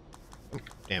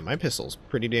 my pistol's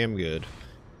pretty damn good.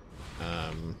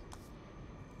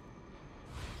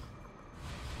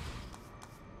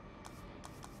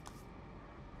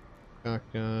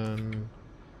 Shotgun.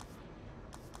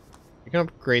 You can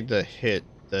upgrade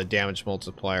the damage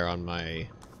multiplier on my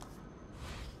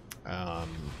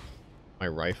my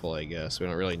rifle, I guess. We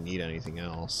don't really need anything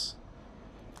else.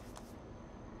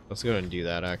 Let's go ahead and do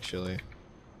that, actually.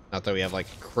 Not that we have like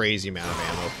a crazy amount of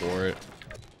ammo for it.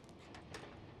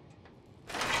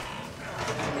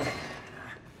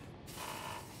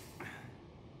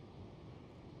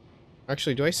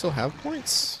 Actually, do I still have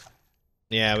points?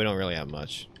 Yeah, we don't really have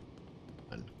much.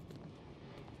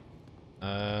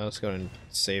 Let's go ahead and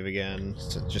save again,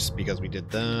 just because we did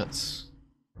that.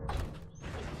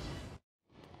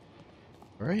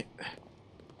 Alright.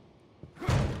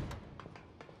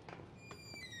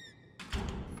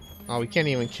 Oh, we can't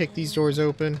even kick these doors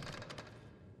open.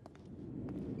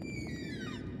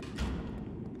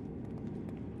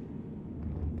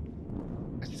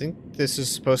 I think this is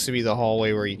supposed to be the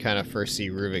hallway where you kind of first see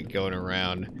Ruvik going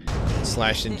around,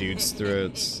 slashing dudes'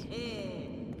 throats.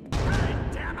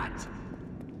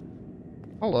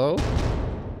 Hello?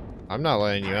 I'm not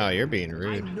letting you out, you're being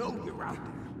rude. I know you're out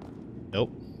there.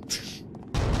 Nope.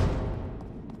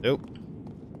 Nope.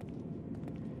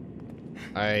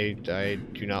 I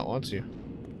do not want to.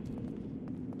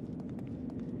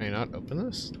 Can I not open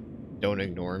this? Don't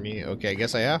ignore me. Okay, I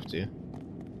guess I have to.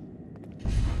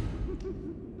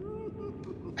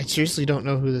 I seriously don't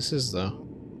know who this is, though.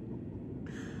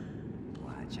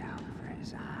 Watch out for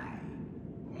his eye.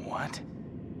 What?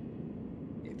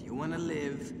 If you want to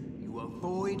live, you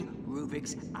avoid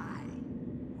Ruvik's eye.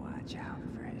 Watch out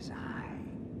for his eye.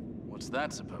 What's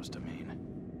that supposed to mean?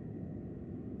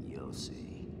 You'll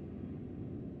see.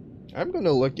 I'm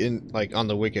gonna look in, like, on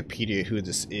the Wikipedia who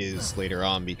this is later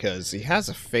on, because he has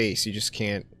a face, you just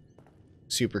can't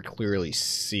super clearly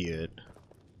see it.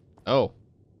 Oh.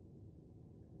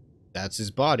 That's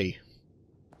his body.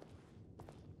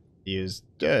 He is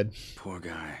dead. Poor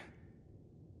guy.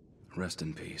 Rest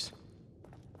in peace.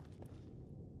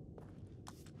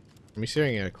 Let me see if I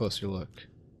can get a closer look.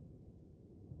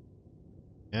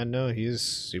 And no, he's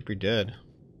super dead.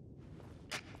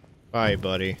 Bye,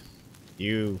 buddy.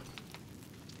 You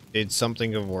did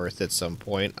something of worth at some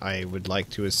point, I would like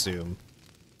to assume.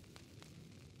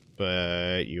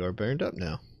 But you are burned up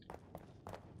now.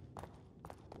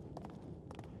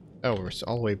 Oh, we're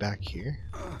all the way back here?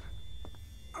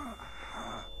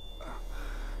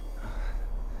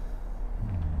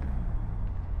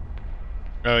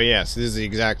 Oh yes, this is the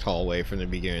exact hallway from the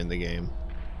beginning of the game.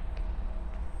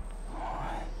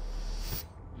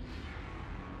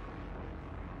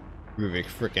 Ruvik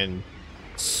frickin'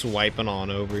 swiping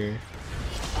on over here.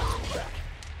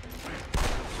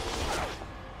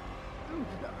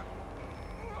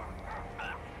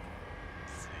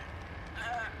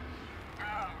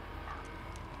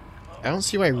 I don't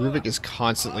see why Ruvik is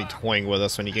constantly toying with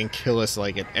us when he can kill us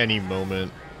like at any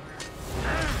moment.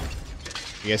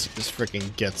 I guess he just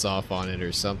frickin' gets off on it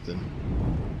or something.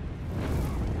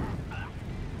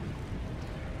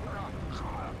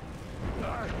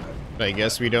 But I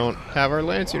guess we don't have our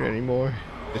lantern anymore.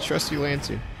 The trusty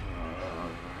lantern.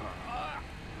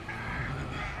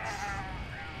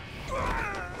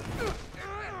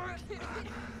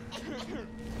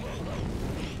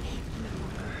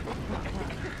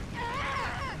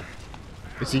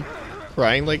 Is he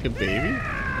crying like a baby?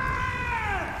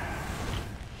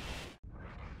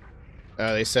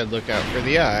 They said look out for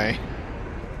the eye.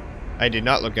 I did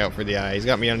not look out for the eye. He's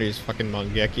got me under his fucking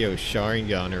Mangekyo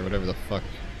Sharingan or whatever the fuck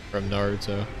from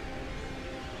Naruto.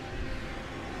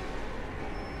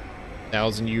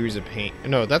 1,000 years of pain.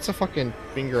 No, that's a fucking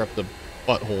finger up the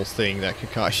butthole thing that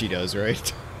Kakashi does,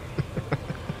 right?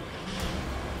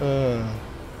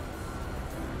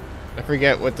 I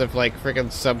forget what the like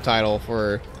freaking subtitle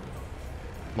for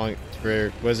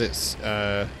was it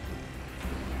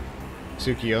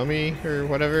Tsukiyomi or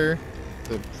whatever,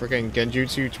 the freaking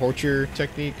Genjutsu torture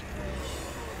technique.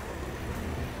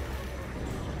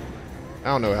 I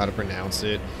don't know how to pronounce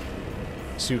it.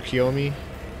 Tsukiyomi.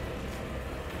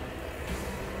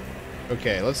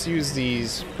 Okay, let's use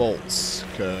these bolts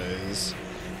because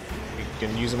we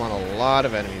can use them on a lot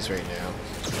of enemies right now.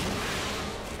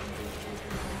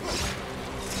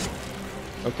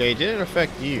 Okay, it didn't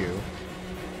affect you.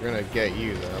 We're gonna get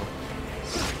you, though.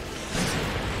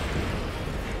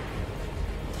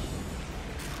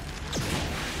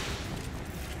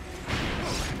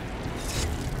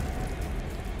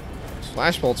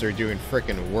 flash bolts are doing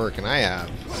frickin' work, and I have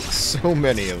so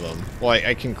many of them. Well,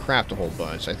 I can craft a whole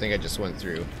bunch. I think I just went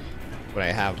through what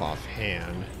I have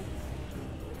offhand.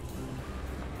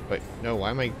 But no,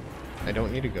 why am I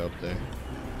don't need to go up there.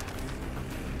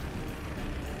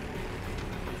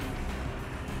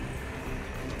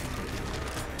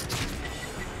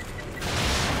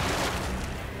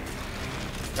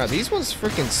 God, these ones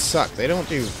freaking suck. They don't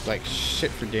do, like,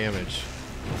 shit for damage.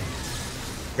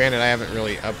 Granted, I haven't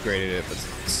really upgraded it, but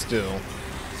still.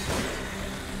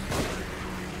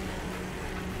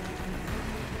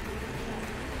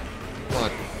 Come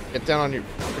on, get down on your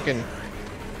freaking...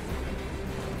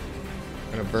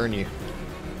 I'm gonna burn you.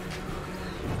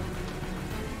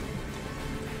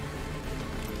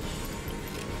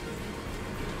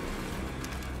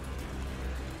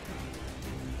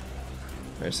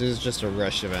 Alright, so this is just a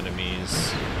rush of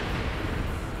enemies.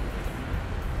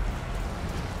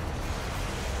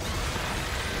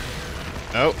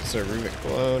 Oh, it's a Rubik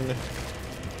clone.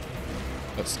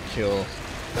 Let's kill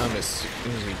them as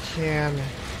soon as we can.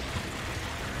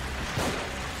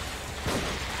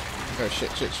 Oh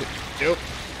shit, shit, shit. Nope.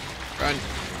 Run.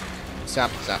 Stop,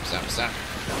 stop, stop, stop.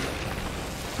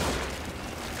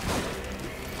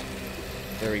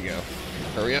 There we go.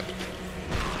 Hurry up.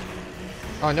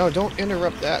 Oh no, don't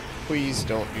interrupt that. Please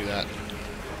don't do that.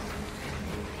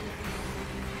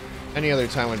 Any other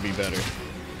time would be better.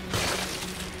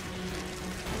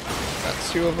 Got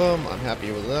 2 of them. I'm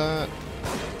happy with that.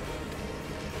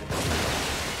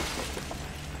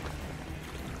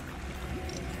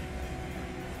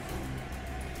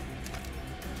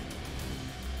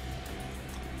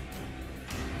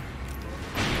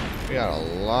 We got a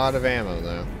lot of ammo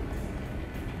though.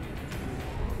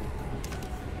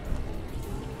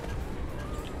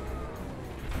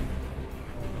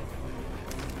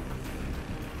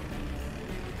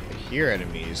 I hear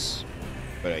enemies,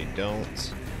 but I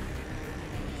don't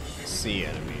see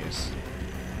enemies.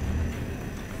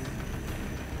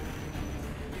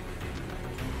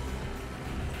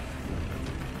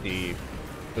 The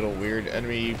little weird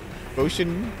enemy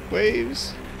ocean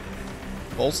waves,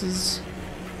 pulses.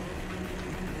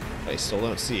 I still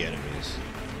don't see enemies.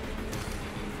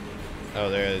 Oh,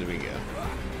 there we go.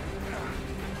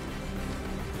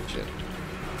 Shit.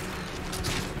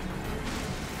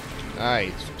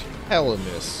 I hella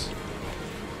miss.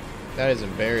 That is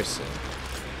embarrassing.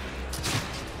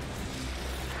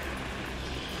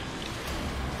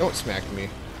 Don't smack me.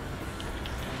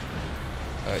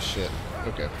 Oh shit.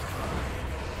 Okay.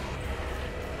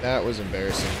 That was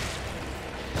embarrassing.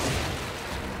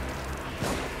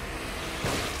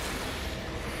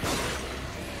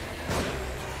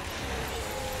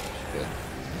 Good.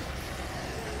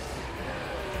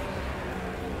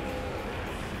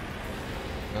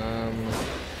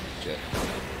 Shit.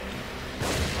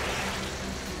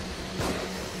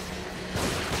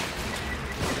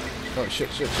 Oh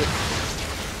shit, shit, shit.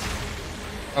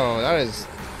 Oh, that is...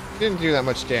 didn't do that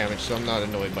much damage, so I'm not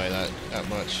annoyed by that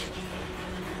much.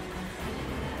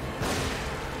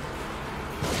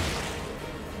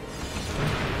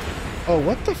 Oh,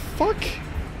 what the fuck?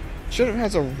 Should have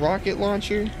has a rocket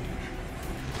launcher?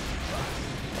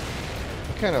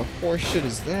 What kind of horse shit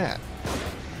is that?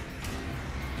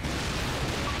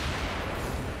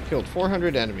 Killed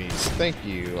 400 enemies. Thank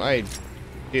you. I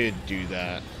did do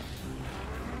that.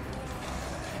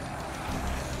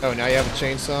 Oh, now you have a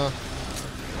chainsaw?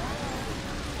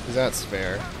 'Cause that's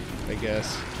fair, I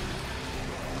guess.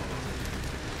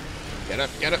 Get up,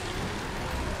 get up!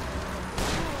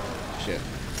 Shit.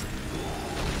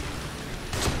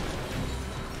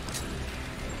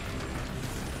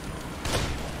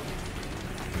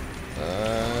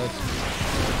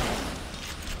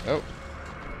 Oh,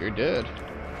 you're dead.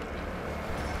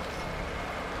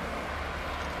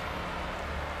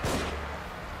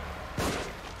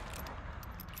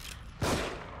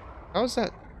 How is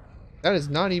that? That is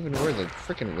not even where the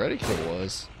frickin' reticule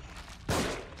was. How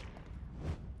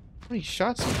many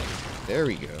shots? There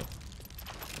we go.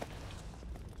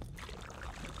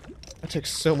 That took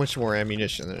so much more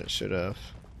ammunition than it should have.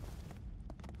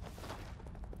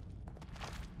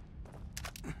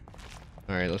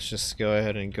 Alright, let's just go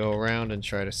ahead and go around and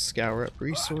try to scour up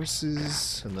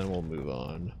resources, and then we'll move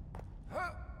on.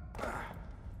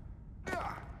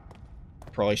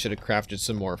 Probably should have crafted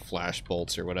some more flash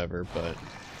bolts or whatever, but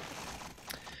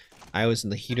I was in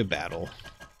the heat of battle.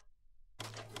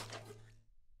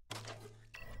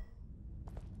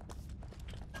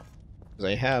 Because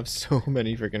I have so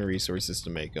many freaking resources to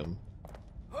make them.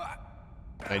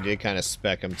 I did kind of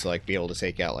spec them to like be able to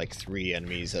take out like 3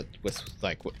 enemies with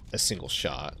like a single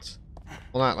shot.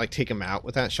 Well, not like take them out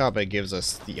with that shot, but it gives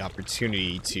us the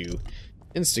opportunity to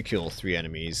insta-kill 3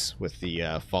 enemies with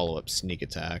the follow-up sneak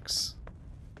attacks.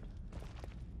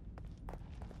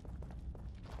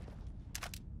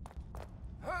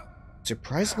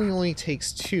 Surprisingly only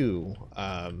takes 2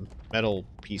 metal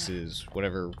pieces,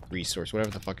 whatever resource,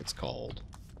 whatever the fuck it's called.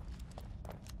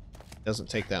 Doesn't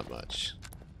take that much.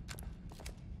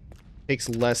 Takes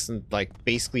less than, like,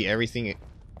 basically everything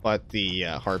but the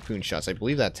harpoon shots. I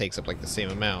believe that takes up, like, the same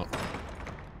amount.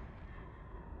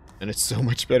 And it's so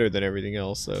much better than everything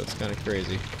else, so it's kind of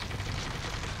crazy.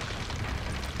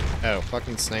 Oh,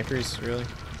 fucking snipers, really?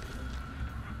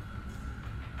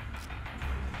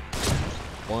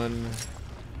 1.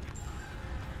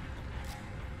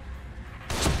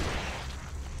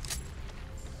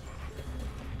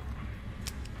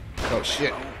 Oh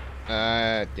shit.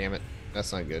 Damn it.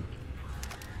 That's not good.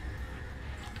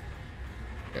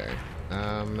 Okay.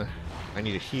 I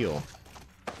need a heal.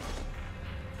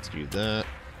 Let's do that.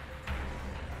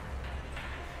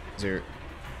 Is there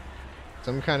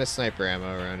some kind of sniper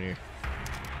ammo around here?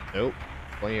 Nope.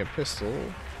 Plenty of pistol.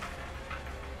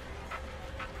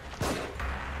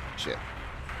 Shit.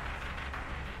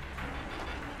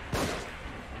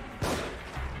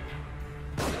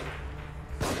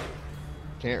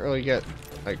 Can't really get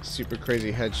like super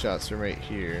crazy headshots from right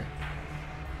here.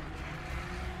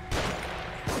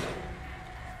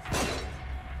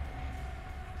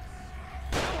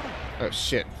 Oh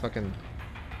shit, fucking.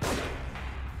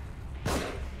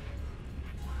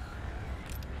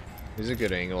 This is a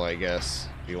good angle, I guess.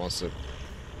 If he wants to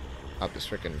pop this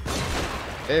frickin'.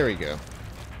 There we go.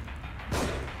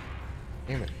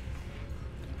 Damn it.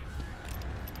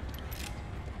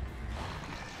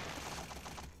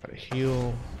 Gotta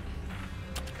heal.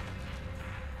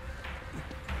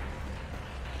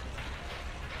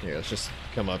 Here, let's just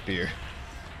come up here.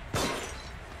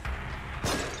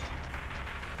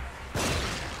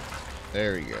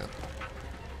 There we go.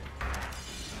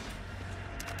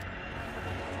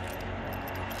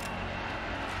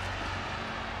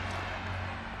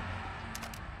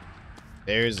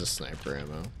 There's the sniper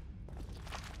ammo.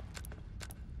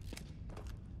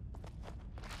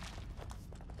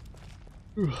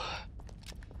 Whew.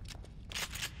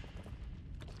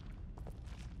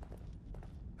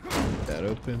 That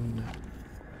open.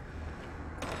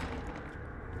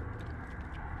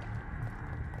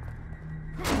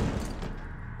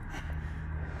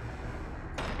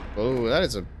 Oh, that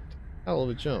is a hell of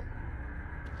a jump.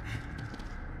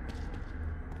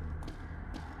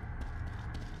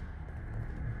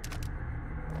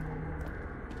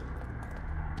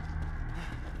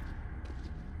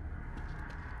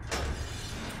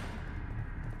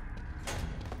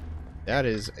 That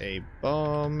is a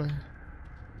bomb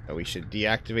that we should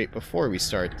deactivate before we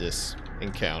start this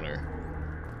encounter.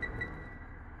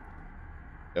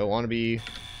 Don't want to be...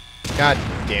 God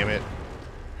damn it.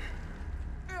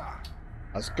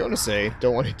 I was gonna say,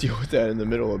 don't want to deal with that in the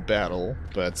middle of battle,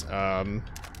 but,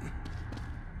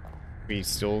 we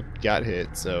still got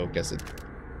hit, so guess it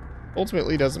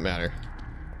ultimately doesn't matter.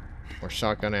 More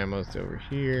shotgun ammo over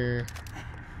here.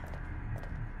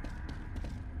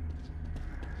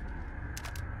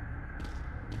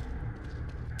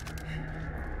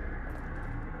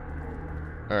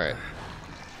 Alright.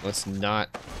 Let's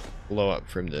not blow up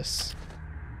from this.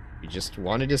 We just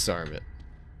want to disarm it.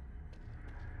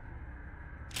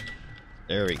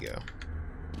 There we go.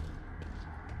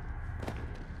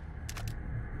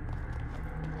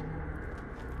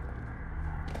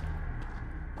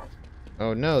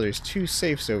 Oh no, there's 2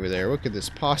 safes over there. What could this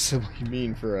possibly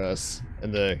mean for us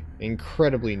in the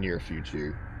incredibly near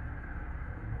future?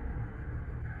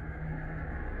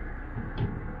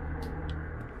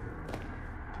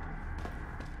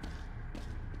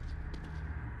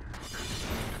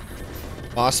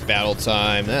 Boss battle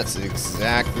time, that's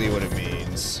exactly what it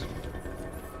means.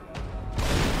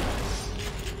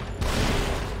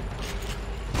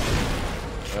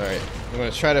 Alright, I'm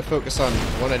going to try to focus on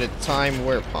one at a time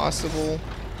where possible.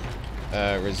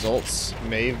 Results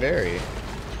may vary.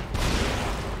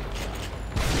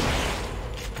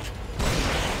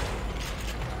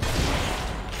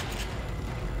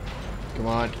 Come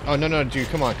on. Oh, no, no, dude,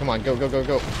 come on, come on, go, go, go,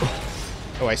 go.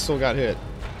 Oh, I still got hit.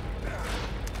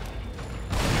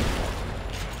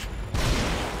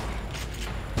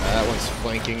 That one's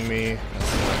flanking me.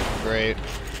 That's not great.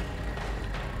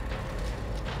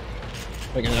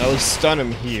 If I can at least stun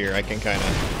him here, I can kind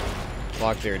of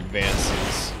block their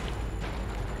advances.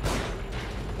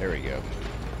 There we go.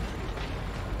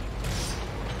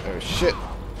 Oh shit.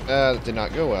 That did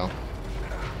not go well.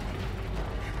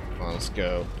 Come on, let's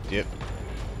go. Dip.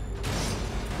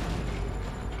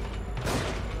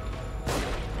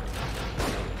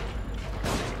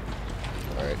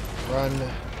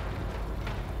 Run.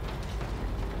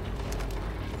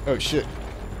 Oh shit.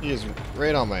 He is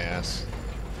right on my ass.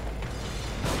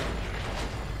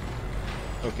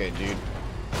 Okay, dude.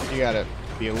 You gotta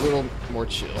be a little more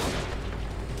chill.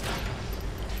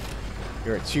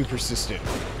 You're too persistent.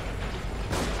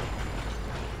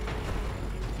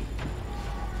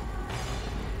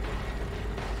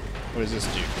 What does this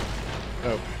do?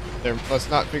 Oh, let's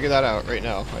not figure that out right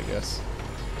now, I guess.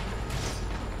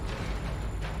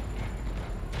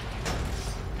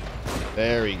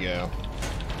 There we go.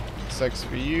 Sucks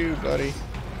for you, buddy.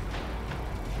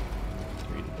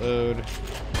 Reload.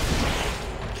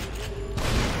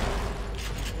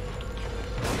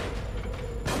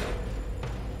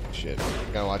 Shit.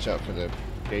 Gotta watch out for the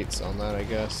gates on that, I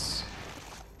guess.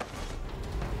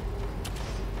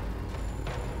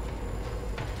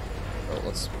 Oh,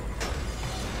 let's...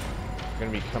 We're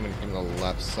gonna be coming from the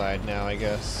left side now, I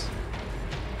guess.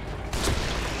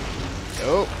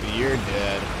 Oh, you're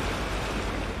dead.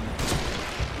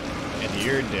 And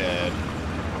you're dead.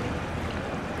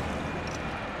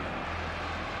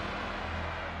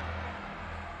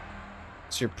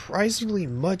 Surprisingly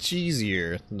much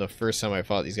easier than the first time I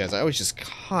fought these guys. I was just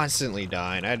constantly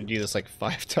dying. I had to do this like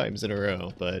 5 times in a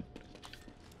row, but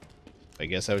I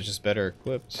guess I was just better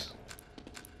equipped.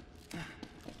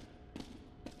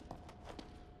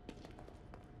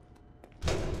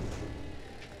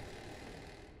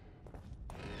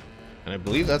 And I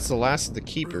believe that's the last of the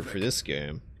Keeper for this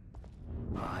game.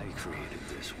 I created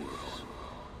this world.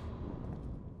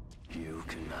 You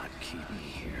cannot keep me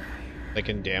here. I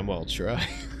can damn well try.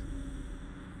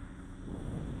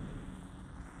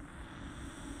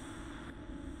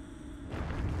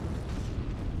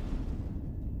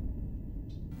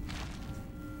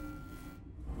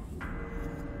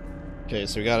 Okay,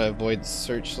 so we gotta avoid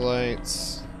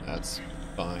searchlights. That's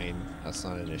fine. That's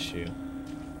not an issue.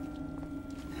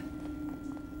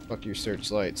 Fuck your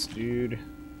searchlights, dude.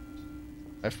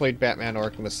 I've played Batman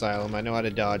Arkham Asylum. I know how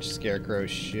to dodge scarecrow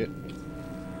shit.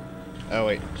 Oh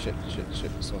wait, shit.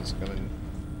 This one's coming.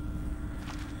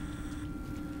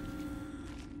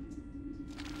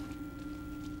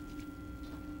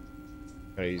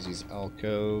 Gotta use these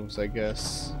alcoves, I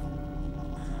guess.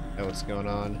 Know what's going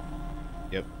on.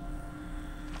 Yep.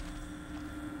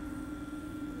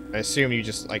 I assume you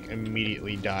just like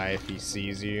immediately die if he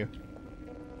sees you.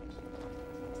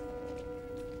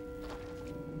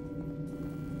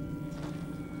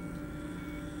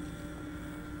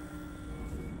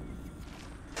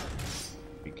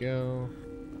 Go.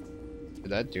 Did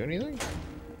that do anything?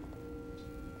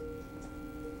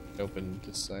 Open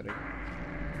this side.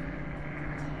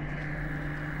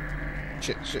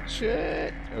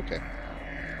 Shit. Okay.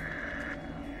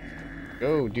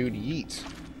 Go, dude, yeet.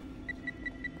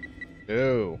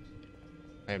 No.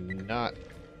 I am not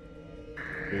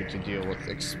good to deal with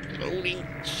exploding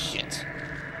shit.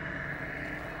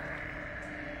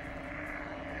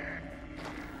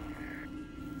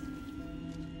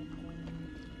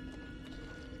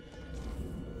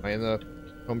 Am I in the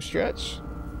home stretch?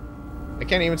 I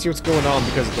can't even see what's going on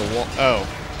because of the wall. Oh.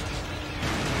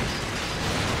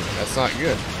 That's not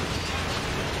good.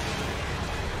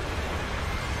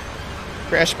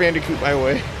 Crash Bandicoot my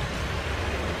way.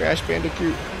 Crash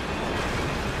Bandicoot.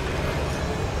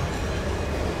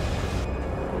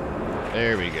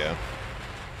 There we go.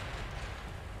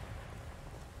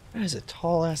 That is a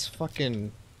tall ass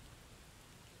fucking...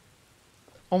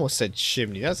 Almost said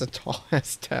chimney. That's a tall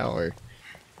ass tower.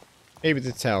 Maybe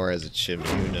the tower has a chimney,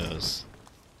 who knows?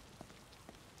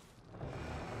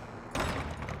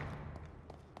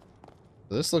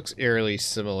 This looks eerily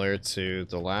similar to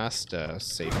the last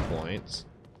save point.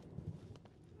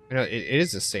 You know, it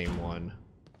is the same one.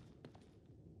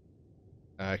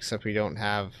 Except we don't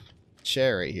have a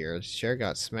chair right here. The chair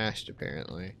got smashed,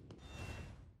 apparently.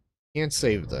 Can't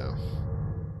save, though.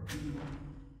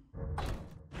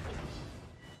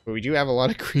 But we do have a lot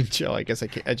of green gel I guess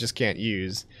I just can't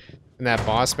use. And that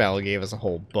boss battle gave us a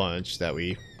whole bunch that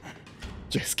we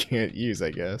just can't use,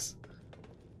 I guess.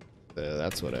 So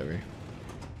that's whatever.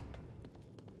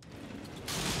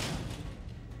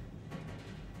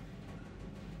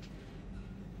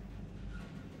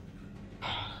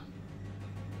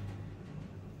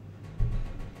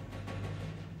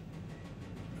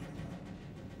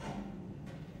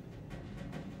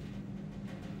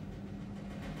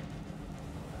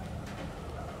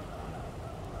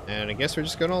 And I guess we're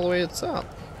just going all the way to the top.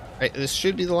 Right, this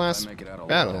should be the last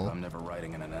battle. I'm never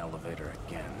riding in an elevator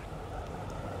again.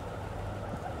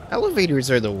 Elevators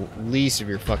are the least of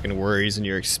your fucking worries in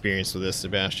your experience with this,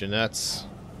 Sebastian. That's...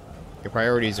 Your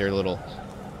priorities are a little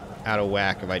out of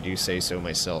whack, if I do say so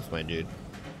myself, my dude.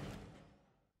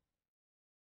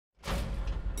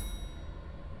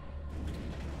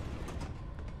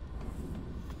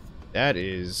 That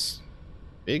is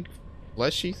big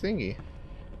fleshy thingy.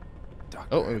 Dr.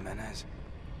 Oh, Jimenez.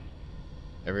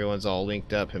 everyone's all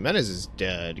linked up. Jimenez is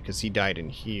dead because he died in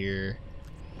here.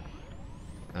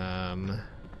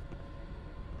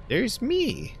 There's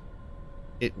me.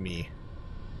 Me.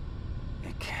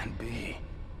 It can't be.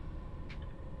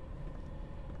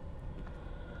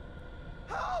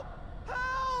 Help!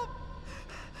 Help!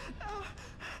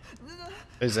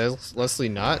 Is Leslie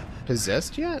not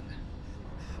possessed yet?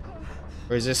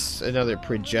 Or is this another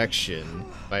projection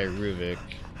by Ruvik?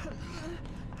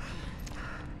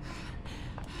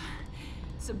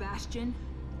 Sebastian,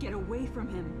 get away from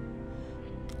him.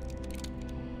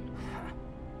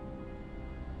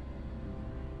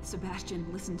 Sebastian,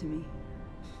 listen to me.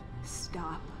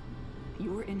 Stop.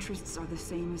 Your interests are the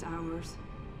same as ours.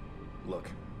 Look,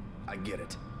 I get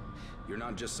it. You're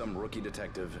not just some rookie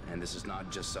detective, and this is not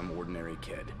just some ordinary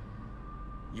kid.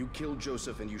 You killed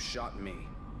Joseph and you shot me.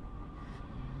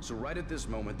 So right at this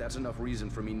moment, that's enough reason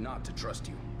for me not to trust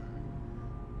you.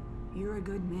 You're a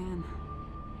good man.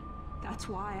 That's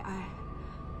why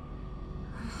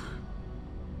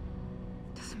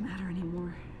Doesn't matter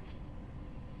anymore.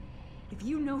 If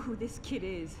you know who this kid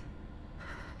is,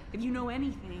 if you know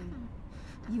anything,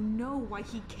 you know why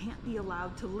he can't be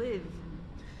allowed to live.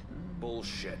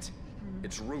 Bullshit.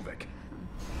 It's Ruvik.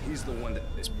 He's the one that...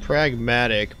 It's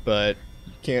pragmatic, but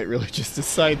you can't really just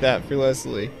decide that for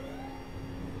Leslie.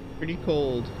 Pretty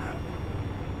cold.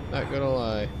 Not gonna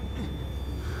lie.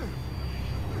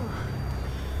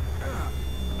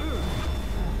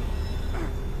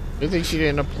 I think she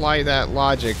didn't apply that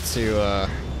logic to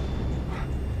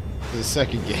the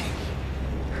second game.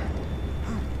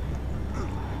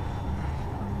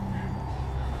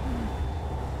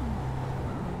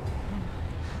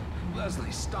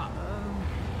 Leslie, stop.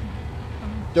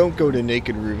 Don't go to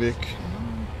naked Ruvik.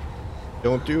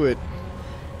 Don't do it.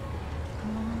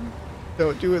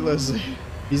 Don't do it, Leslie.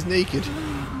 He's naked.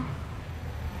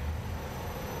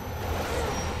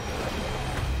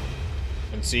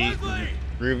 And see, Leslie!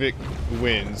 Ruvik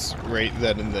wins right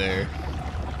then and there.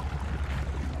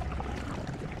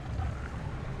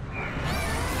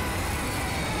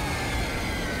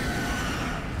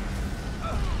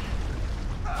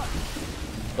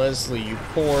 Leslie, you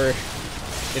poor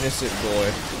innocent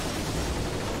boy.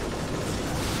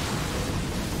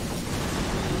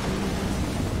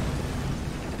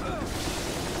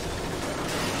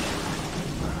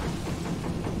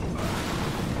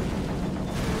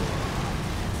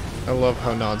 I love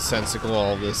how nonsensical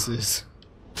all this is.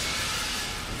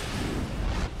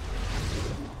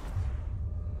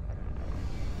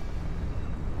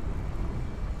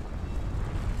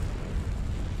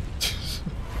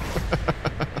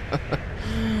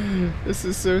 This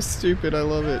is so stupid, I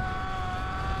love it.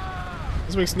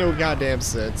 This makes no goddamn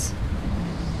sense.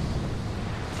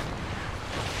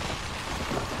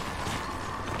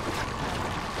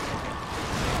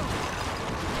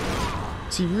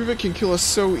 See, Ruvik can kill us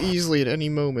so easily at any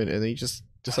moment, and he just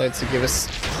decides to give us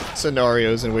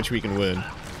scenarios in which we can win.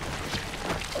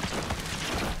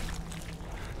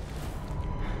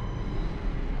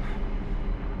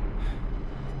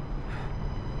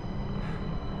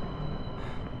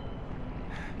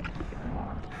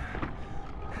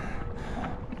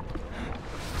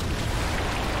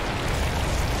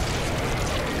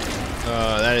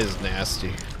 That is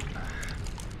nasty.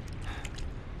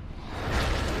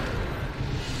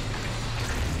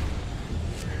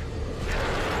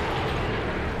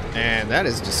 And that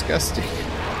is disgusting.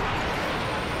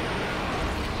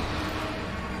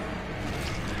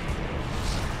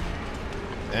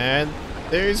 And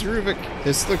there's Ruvik.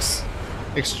 This looks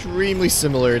extremely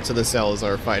similar to the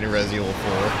Salazar fight in Resident Evil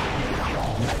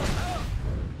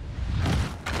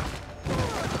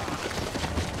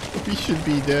 4. We should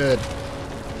be dead.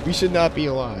 We should not be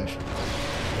alive.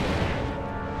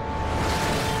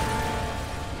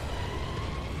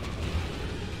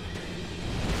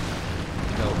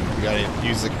 We gotta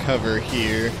use the cover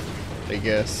here, I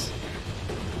guess.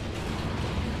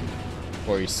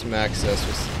 Before he smacks us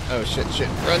with... Oh shit,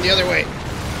 run the other way!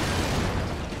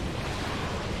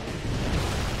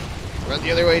 Run the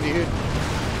other way, dude!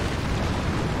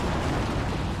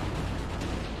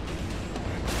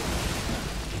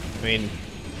 I mean,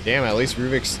 damn, at least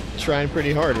Ruvik's trying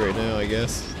pretty hard right now, I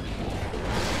guess.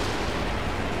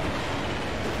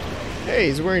 Hey,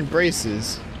 he's wearing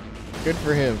braces. Good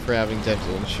for him for having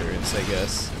dental insurance, I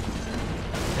guess.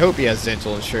 I hope he has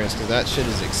dental insurance, because that shit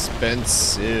is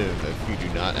expensive if you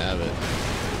do not have it.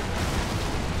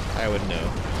 I would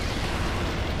know.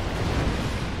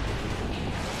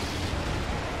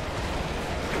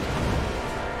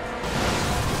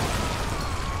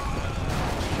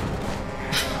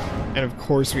 And of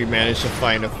course we managed to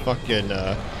find a fucking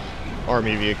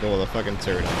army vehicle with a fucking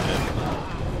turret on it.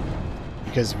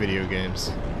 Because of video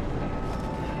games.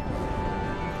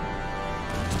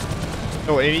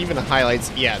 Oh, and it even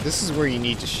highlights, yeah, this is where you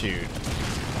need to shoot.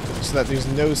 So that there's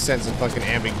no sense of fucking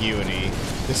ambiguity.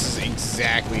 This is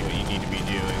exactly what you need to be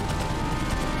doing.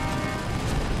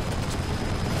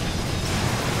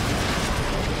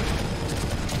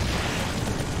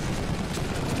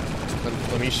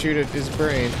 Let me shoot at his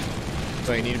brain. That's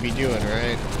what I need to be doing,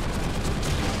 right?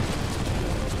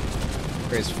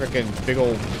 Or his frickin' big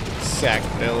old sack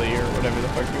belly, or whatever the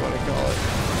fuck you want to call it.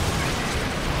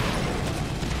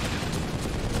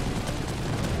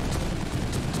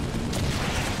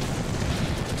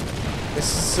 This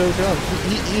is so dumb.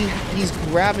 He's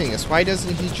grabbing us. Why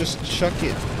doesn't he just chuck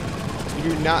it? You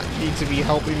do not need to be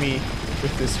helping me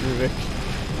with this, Rubik.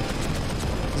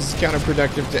 This is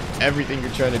counterproductive to everything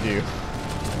you're trying to do.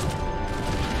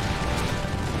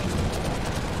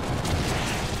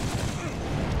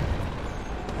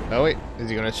 Oh wait, is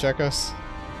he gonna check us?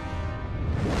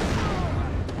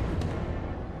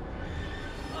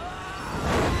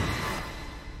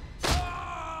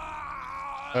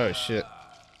 Oh shit.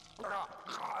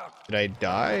 Did I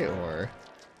die, or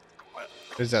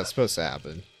is that supposed to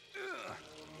happen?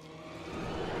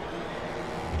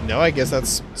 No, I guess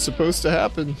that's supposed to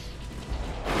happen.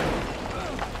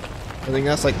 I think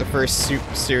that's like the first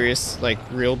super serious, like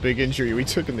real big injury we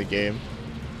took in the game.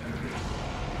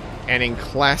 And in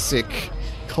classic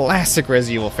Resident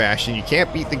Evil fashion, you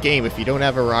can't beat the game if you don't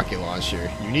have a rocket launcher.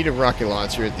 You need a rocket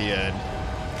launcher at the end.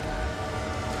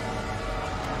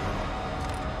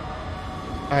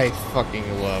 I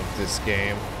fucking love this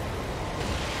game.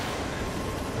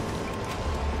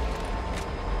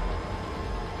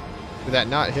 Did that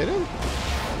not hit him?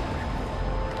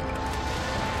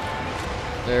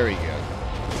 There we go.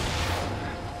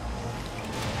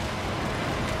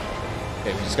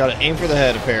 Okay, we just gotta aim for the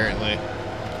head, apparently.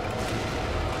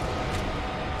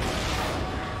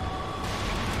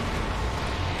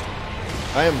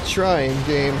 I am trying,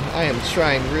 game. I am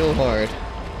trying real hard.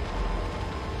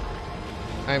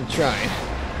 I am trying.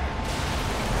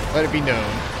 Let it be known.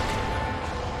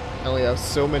 I only have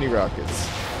so many rockets.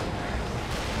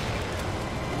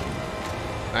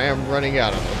 I am running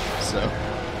out of them, so...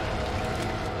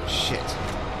 Shit.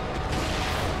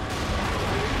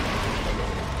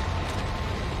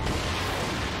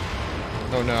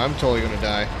 Oh no, I'm totally gonna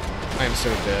die. I am so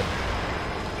dead.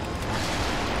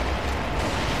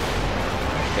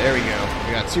 There we go.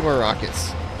 We got 2 more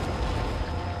rockets.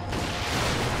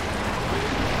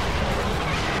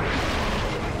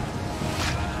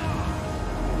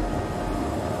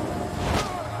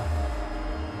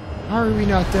 How are we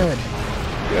not dead?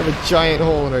 We have a giant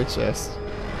hole in our chest.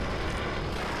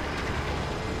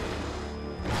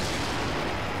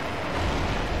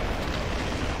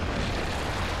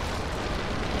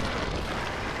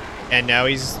 And now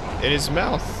he's in his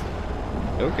mouth.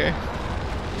 Okay.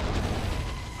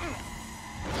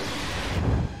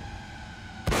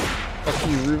 Fuck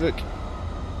you, Rubik.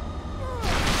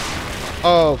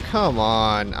 Oh, come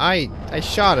on. I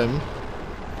shot him.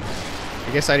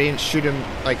 I guess I didn't shoot him,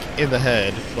 like, in the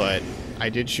head, but I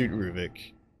did shoot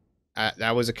Rubik.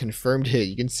 That was a confirmed hit.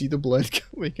 You can see the blood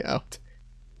coming out.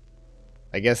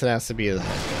 I guess it has to be the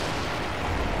head.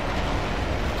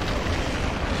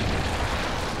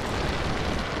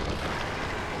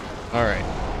 Alright,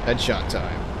 headshot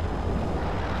time.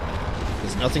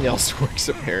 Because nothing else works,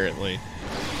 apparently.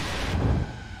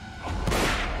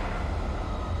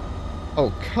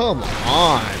 Oh, come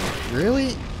on!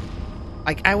 Really?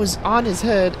 Like, I was on his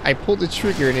head, I pulled the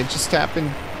trigger, and it just happened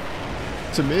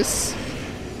to miss?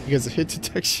 Because hit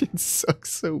detection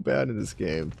sucks so bad in this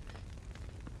game.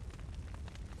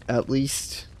 At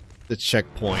least the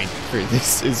checkpoint for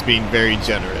this is being very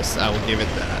generous. I will give it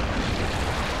that.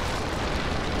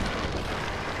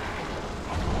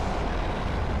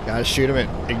 Gotta shoot him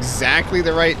at exactly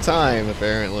the right time,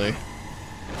 apparently.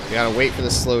 You gotta wait for the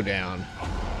slowdown.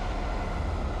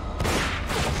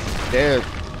 There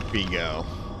we go.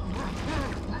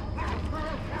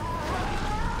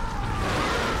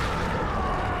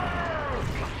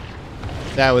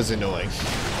 That was annoying.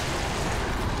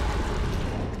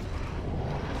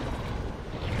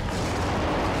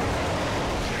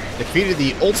 Defeated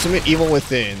the ultimate evil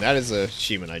within. That is a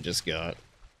achievement I just got.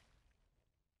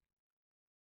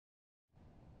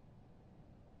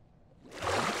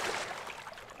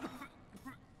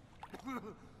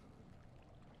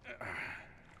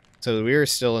 So we're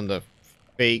still in the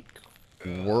fake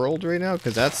world right now?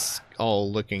 Because that's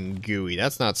all looking gooey.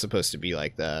 That's not supposed to be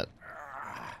like that.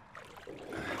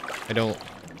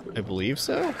 I believe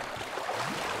so?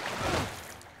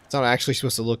 It's not actually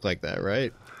supposed to look like that,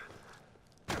 right?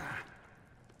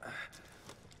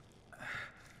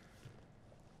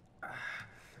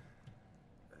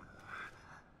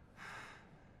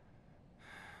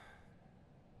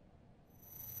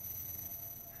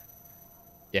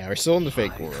 Yeah, we're still in the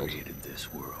fake world. I created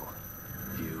this world.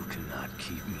 You cannot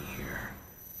keep me here.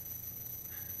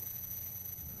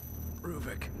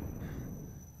 Ruvik.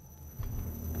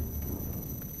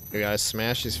 We gotta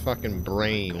smash his fucking I'm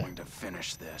brain. going to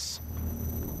finish this.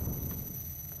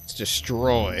 Let's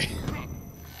destroy.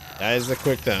 That is the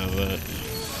quick time of it.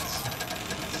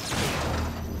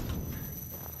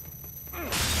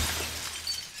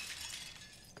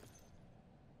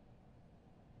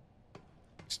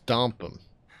 Stomp him.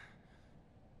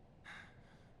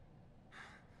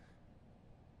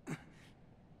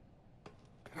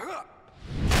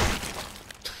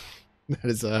 That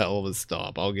is a hell of a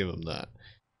stomp. I'll give him that.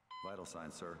 Vital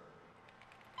signs, sir.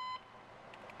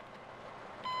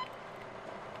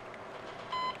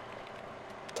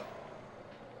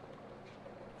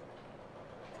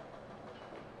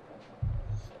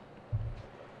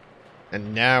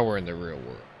 And now we're in the real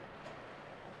world.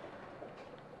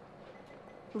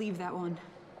 Leave that one.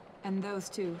 And those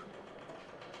two.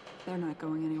 They're not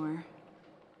going anywhere.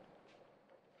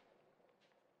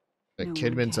 The No one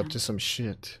Kidman's up can. to some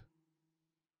shit.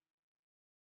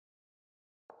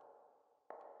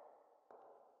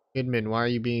 Kidman, why are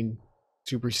you being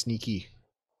super sneaky?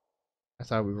 I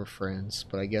thought we were friends,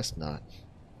 but I guess not.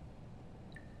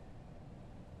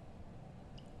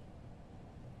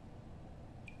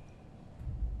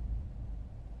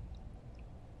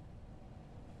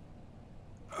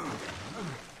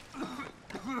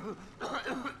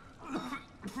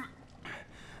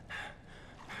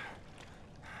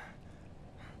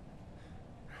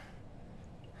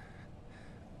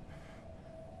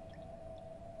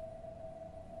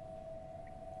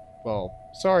 Well,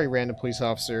 sorry, random police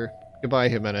officer. Goodbye,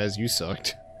 Jimenez. You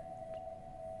sucked.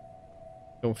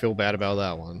 Don't feel bad about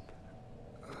that one.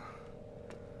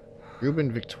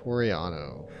 Ruben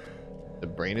Victoriano. The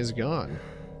brain is gone.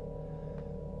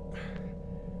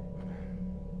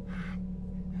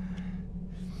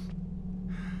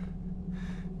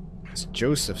 Is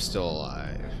Joseph still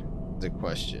alive? The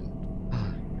question.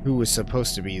 Who was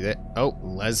supposed to be that? Oh,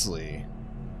 Leslie.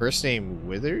 First name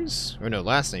Withers? Or no,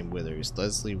 last name Withers.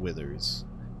 Leslie Withers.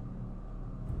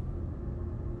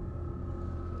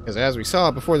 Because as we saw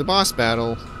before the boss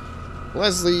battle,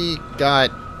 Leslie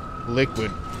got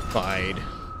liquefied.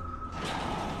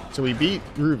 So we beat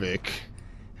Ruvik,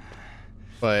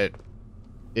 but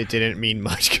it didn't mean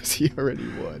much because he already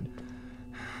won.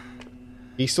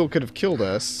 He still could have killed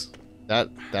us.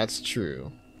 That's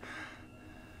true.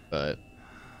 But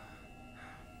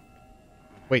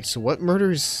wait, so what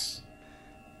murders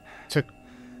took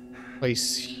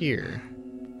place here?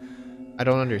 I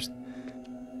don't understand.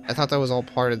 I thought that was all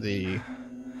part of the...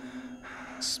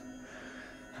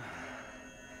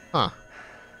 Huh.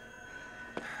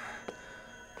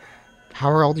 How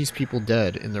are all these people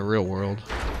dead in the real world?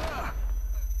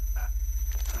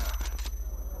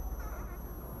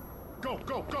 Go,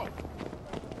 go, go!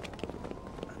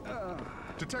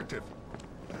 Detective,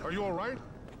 are you all right?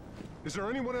 Is there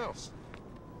anyone else?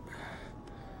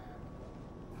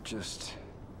 Just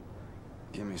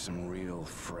give me some real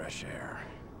fresh air.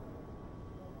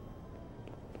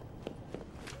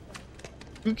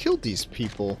 Who killed these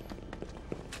people?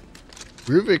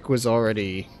 Ruvik was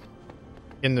already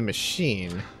in the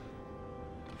machine.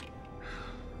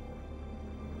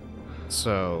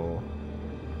 So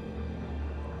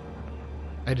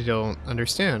I don't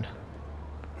understand.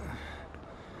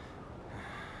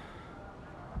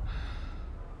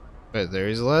 But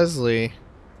there's Leslie.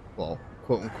 Well,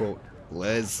 quote unquote,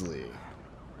 Leslie.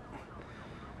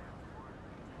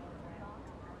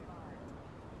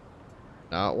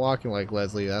 Not walking like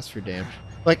Leslie, that's for damn.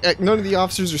 Like, none of the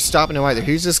officers are stopping him either.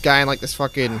 Here's this guy in, like, this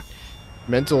fucking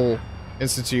mental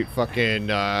institute fucking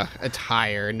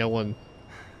attire, and no one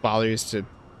bothers to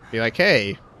be like,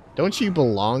 hey, don't you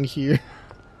belong here?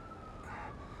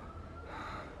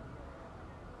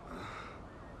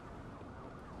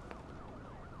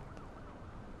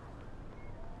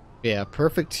 Yeah,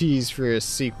 perfect tease for a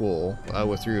sequel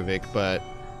with Ruvik, but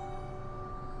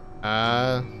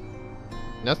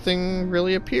nothing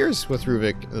really appears with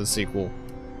Ruvik in the sequel.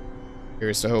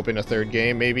 Here's to hope in a third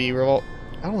game, maybe I don't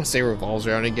want to say revolves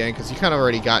around again, because he kind of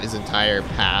already got his entire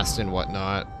past and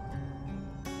whatnot.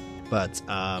 But,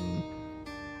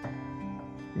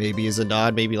 maybe as a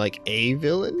nod, maybe like a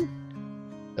villain?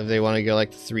 If they want to go like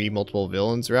the 3 multiple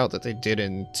villains route that they did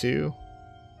in 2.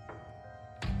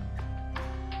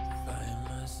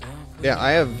 Yeah,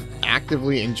 I have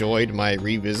actively enjoyed my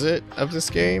revisit of this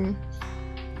game.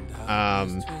 I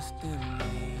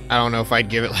don't know if I'd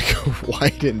give it like a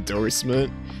wide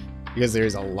endorsement because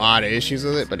there's a lot of issues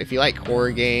with it, but if you like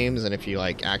horror games and if you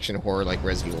like action horror like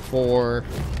Resident Evil 4,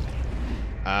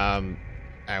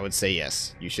 I would say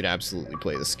yes, you should absolutely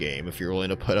play this game if you're willing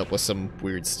to put up with some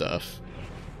weird stuff.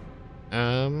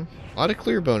 A lot of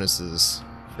clear bonuses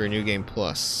for New Game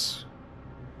Plus.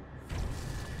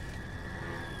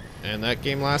 And that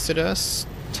game lasted us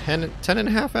 10 and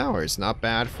a half hours. Not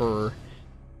bad for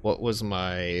what was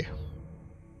my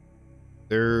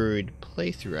third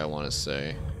playthrough, I want to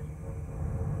say.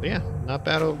 But yeah, not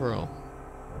bad overall.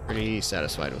 Pretty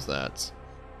satisfied with that.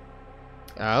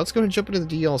 Let's go ahead and jump into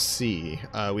the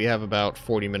DLC. We have about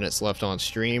 40 minutes left on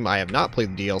stream. I have not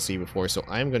played the DLC before, so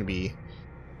I'm going to be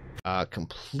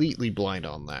completely blind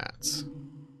on that.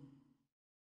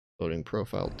 Loading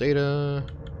profile data.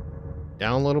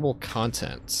 Downloadable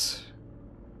content.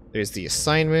 There's the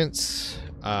assignments.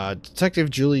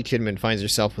 Detective Julie Kidman finds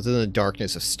herself within the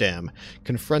darkness of STEM,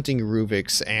 confronting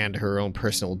Ruvix and her own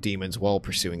personal demons while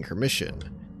pursuing her mission.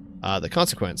 The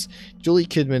consequence. Julie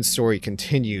Kidman's story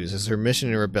continues as her mission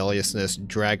and rebelliousness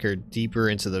drag her deeper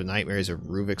into the nightmares of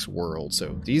Ruvik's world.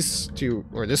 So these two,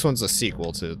 or this one's a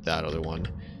sequel to that other one.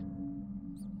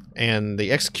 And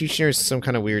the Executioner is some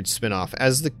kind of weird spin-off.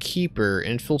 As the Keeper,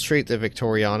 infiltrate the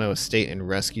Victoriano estate and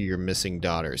rescue your missing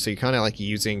daughter. So you're kind of like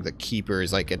using the Keeper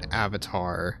as like an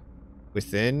avatar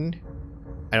within.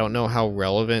 I don't know how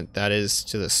relevant that is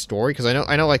to the story, because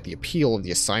I know like the appeal of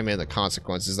the assignment and the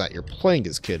consequence is that you're playing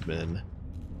as Kidman.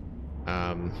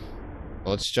 Well,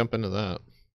 let's jump into that.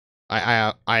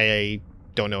 I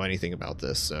don't know anything about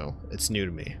this, so it's new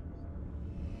to me.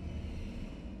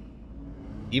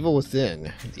 Evil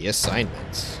Within, the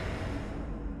assignments.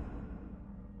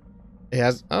 It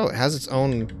has its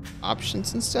own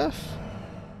options and stuff?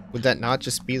 Would that not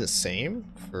just be the same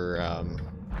for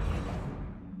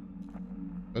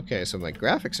okay, so my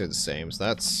graphics are the same, so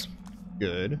that's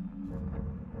good.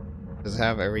 Does it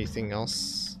have everything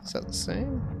else set the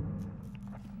same?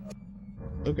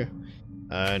 Okay.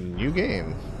 New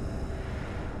game.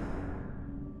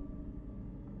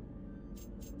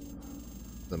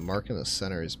 The mark in the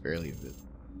center is barely visible.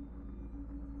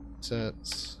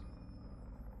 Sets.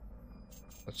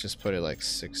 Let's just put it like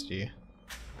 60.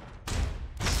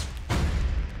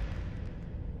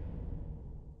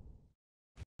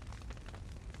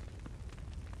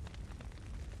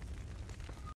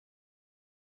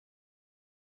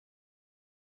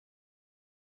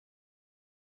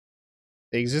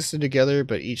 They existed together,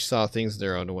 but each saw things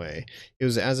their own way. It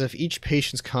was as if each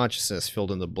patient's consciousness filled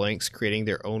in the blanks, creating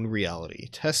their own reality.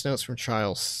 Test notes from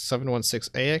Trial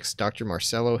 716AX, Dr.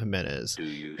 Marcelo Jimenez,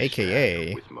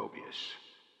 a.k.a. with Mobius?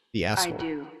 the asshole. I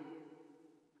do.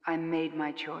 I made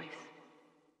my choice.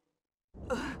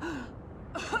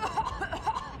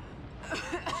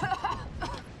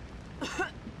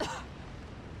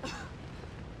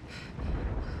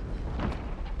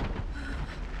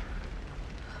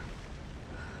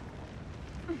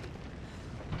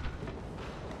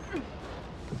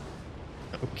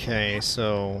 Okay,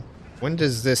 so when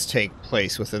does this take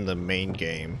place within the main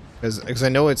game? Because I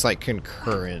know it's like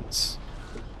concurrent.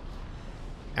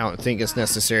 I don't think it's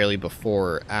necessarily before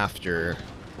or after.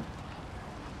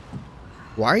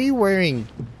 Why are you wearing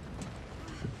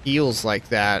heels like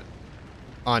that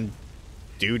on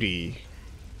duty?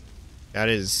 That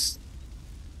is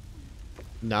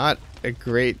not a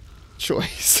great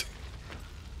choice.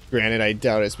 Granted, I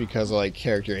doubt it's because of like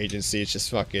character agency. It's just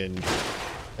fucking...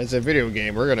 It's a video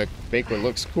game. We're gonna make what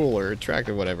looks cool or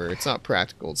attractive, whatever. It's not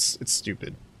practical. It's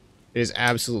stupid. It is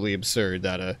absolutely absurd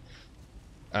that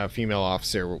a female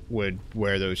officer would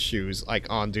wear those shoes like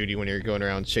on duty when you're going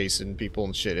around chasing people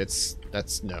and shit.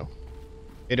 That's no.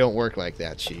 It don't work like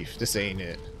that, Chief. This ain't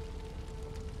it.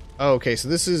 Oh, okay, so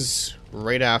this is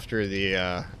right after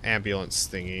the ambulance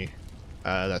thingy.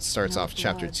 That starts off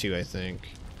chapter 2, I think.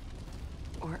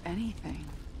 Or anything.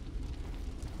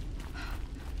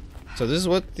 So this is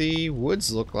what the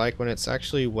woods look like when it's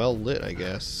actually well lit, I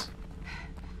guess.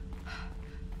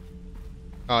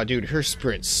 Aw, dude, her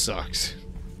sprint sucks.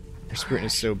 Her sprint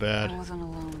is so bad. I wasn't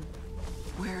alone.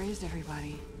 Where is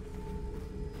everybody?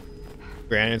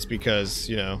 Granted, it's because,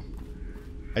 you know,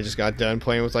 I just got done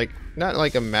playing with, like, not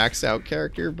like a maxed out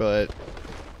character, but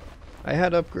I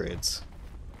had upgrades.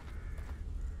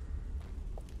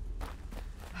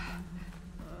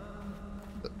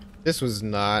 This was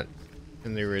not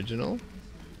in the original.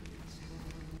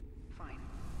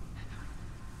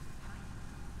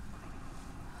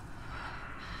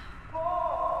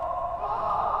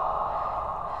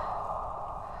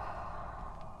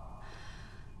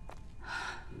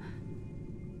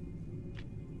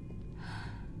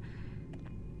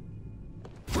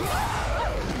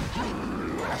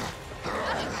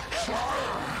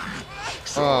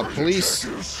 Oh, police.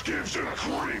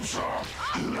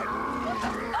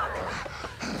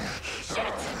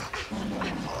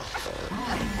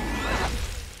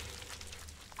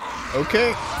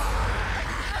 Okay.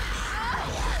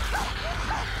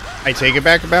 I take it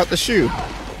back about the shoe.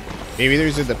 Maybe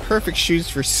those are the perfect shoes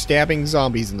for stabbing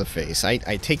zombies in the face. I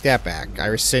take that back. I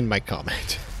rescind my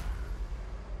comment.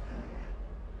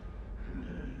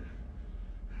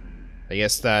 I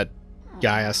guess that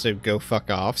guy has to go fuck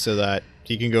off so that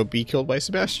he can go be killed by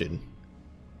Sebastian.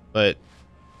 But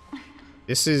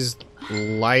this is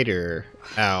lighter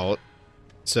out,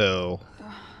 so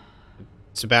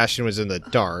Sebastian was in the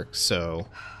dark, so...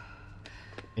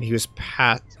 And he was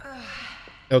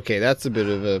Okay, that's a bit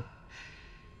of a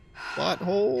plot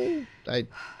hole. I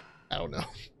don't know.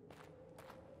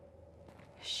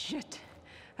 Shit.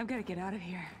 I've got to get out of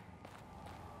here.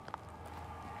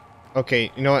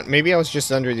 Okay, you know what? Maybe I was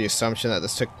just under the assumption that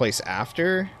this took place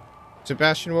after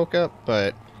Sebastian woke up,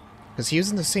 but... Because he was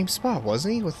in the same spot,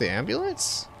 wasn't he? With the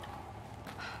ambulance?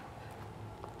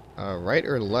 Right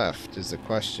or left is the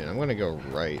question. I'm gonna go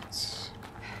right.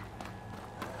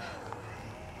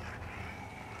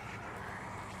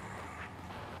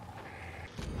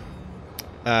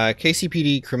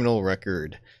 KCPD criminal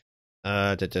record.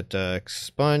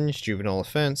 Expunge, juvenile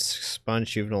offense.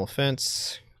 Expunge, juvenile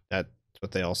offense. That's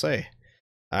what they all say.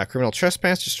 Criminal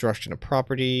trespass, destruction of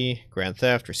property, grand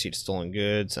theft, receipt of stolen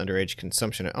goods, underage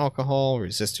consumption of alcohol,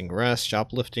 resisting arrest,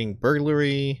 shoplifting,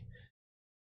 burglary.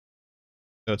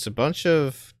 So it's a bunch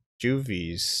of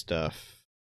juvie stuff,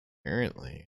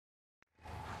 apparently.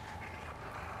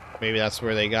 Maybe that's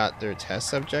where they got their test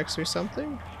subjects or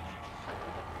something?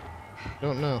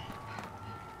 Don't know.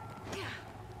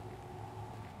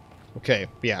 Okay,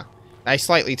 yeah. I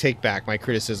slightly take back my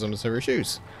criticisms of her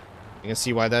shoes. You can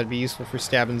see why that'd be useful for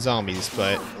stabbing zombies,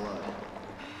 but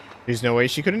there's no way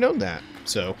she could have known that,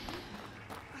 so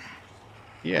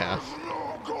yeah.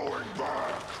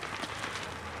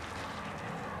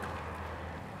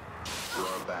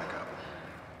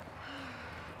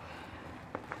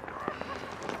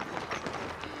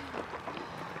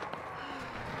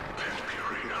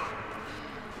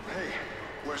 Hey,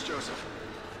 where's Joseph?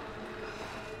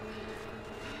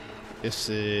 This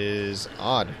is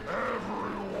odd.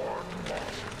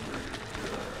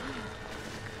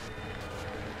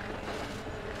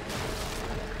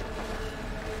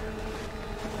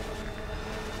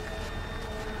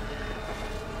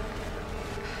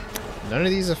 None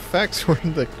of these effects were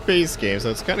in the base game, so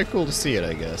it's kind of cool to see it,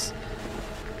 I guess.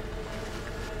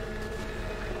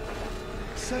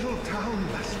 Settle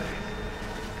down, Leslie.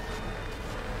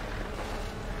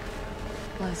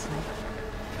 Leslie.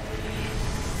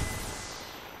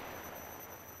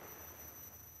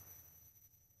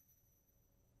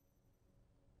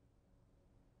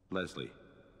 Leslie.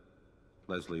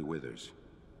 Leslie Withers.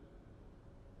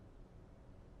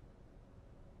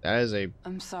 That is a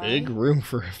I'm sorry. big room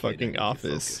for a Kid, I fucking need you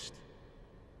office. focused.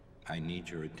 I need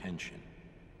your attention.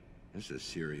 This is a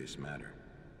serious matter.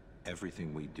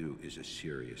 Everything we do is a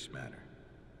serious matter.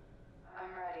 I'm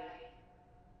ready.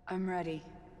 I'm ready.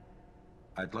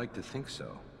 I'd like to think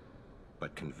so,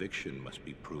 but conviction must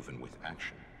be proven with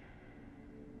action.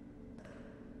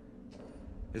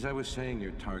 As I was saying,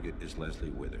 your target is Leslie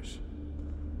Withers.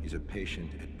 He's a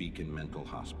patient at Beacon Mental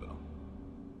Hospital.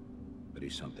 But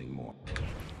he's something more.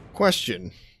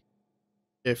 Question.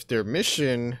 If their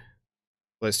mission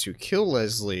was to kill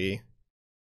Leslie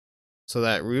so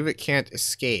that Ruvik can't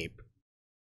escape,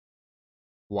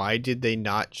 why did they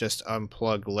not just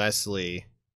unplug Leslie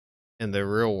in the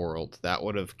real world? That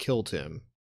would have killed him,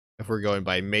 if we're going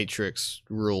by Matrix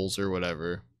rules or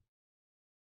whatever.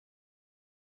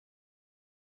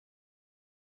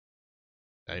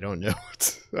 I don't know.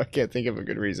 I can't think of a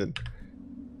good reason.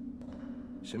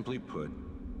 Simply put,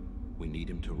 we need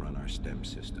him to run our STEM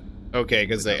system. Okay,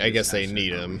 because I Without guess this they asset,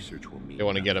 need our him. research will mean They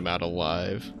want to get him nothing. out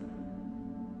alive.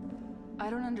 I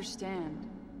don't understand.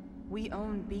 We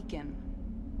own Beacon.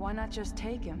 Why not just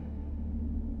take him?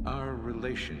 Our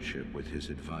relationship with his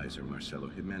advisor, Marcelo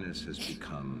Jimenez, has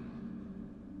become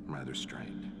rather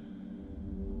strained.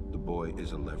 The boy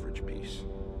is a leverage piece.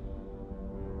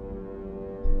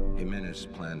 Jimenez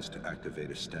plans to activate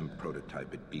a STEM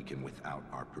prototype at Beacon without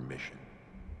our permission.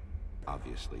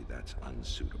 Obviously, that's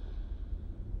unsuitable.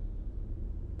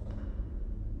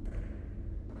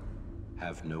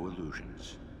 Have no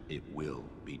illusions. It will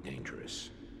be dangerous.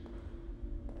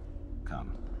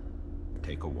 Come,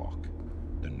 take a walk.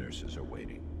 The nurses are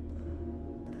waiting.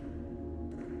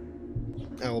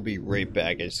 I will be right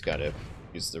back. I just gotta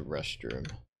use the restroom.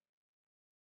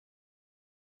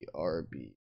 The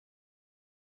RB.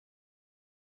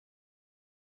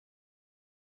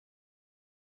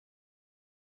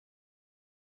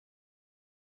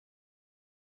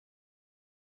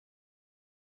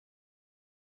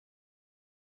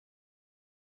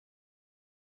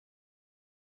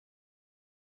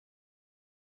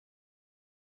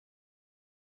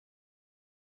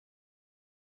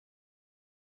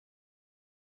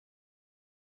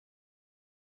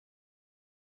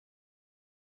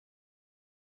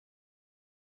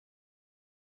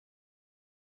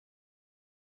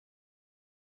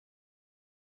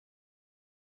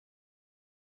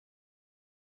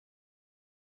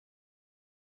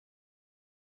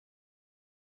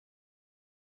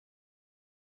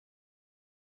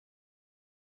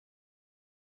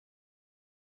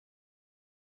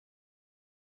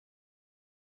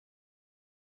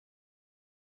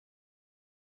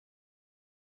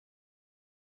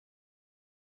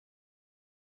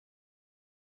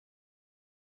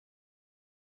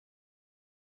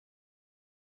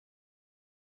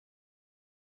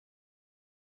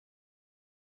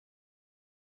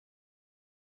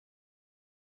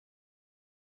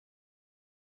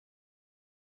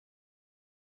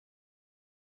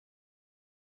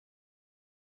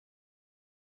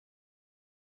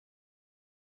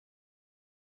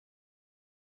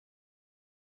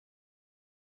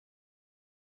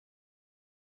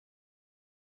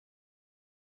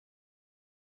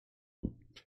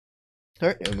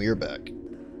 Alright, and we are back.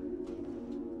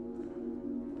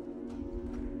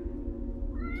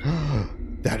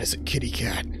 That is a kitty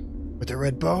cat with a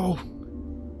red bow.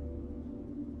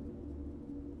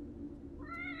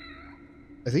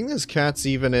 I think this cat's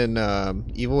even in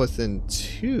Evil Within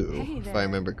 2, if I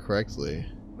remember correctly.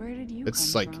 Where did you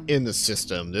It's come like from? in the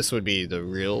system. This would be the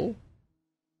real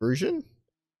version.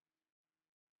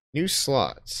 New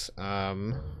slots.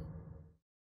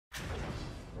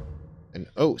 An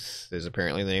oath is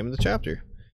apparently the name of the chapter.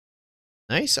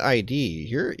 Nice ID.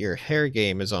 Your hair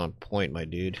game is on point, my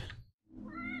dude.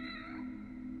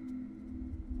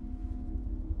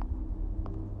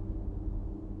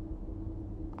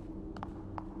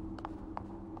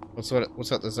 What's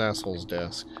at this asshole's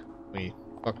desk? Can we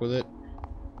fuck with it?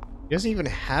 He doesn't even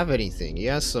have anything. He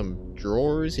has some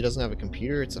drawers. He doesn't have a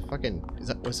computer. It's a fucking...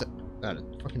 what's that a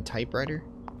fucking typewriter?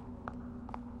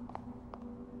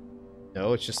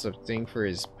 No, it's just a thing for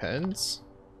his pens?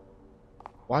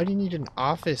 Why do you need an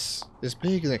office this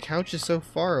big and the couch is so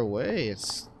far away?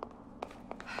 It's...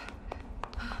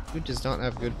 Dude does not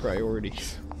have good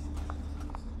priorities.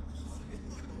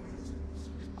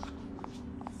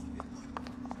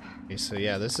 Okay, so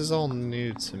yeah, this is all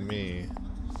new to me.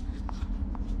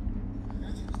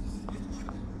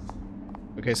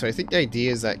 Okay, so I think the idea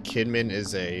is that Kidman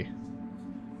is a...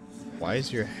 Why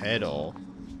is your head all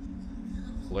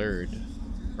blurred?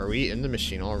 Are we in the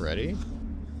machine already?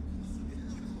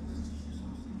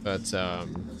 But,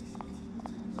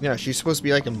 yeah, she's supposed to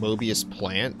be like a Mobius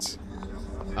plant,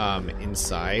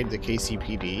 inside the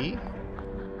KCPD.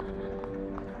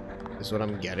 Is what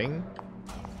I'm getting.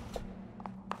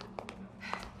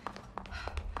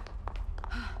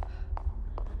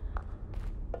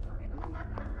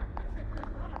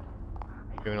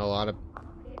 Doing a lot of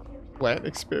plant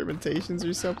experimentations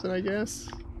or something, I guess.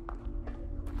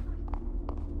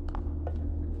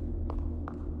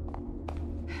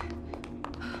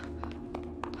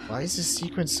 Why is this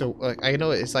sequence so... Like, I know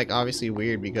it's like obviously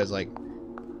weird because like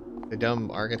the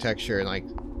dumb architecture and like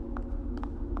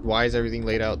why is everything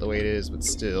laid out the way it is, but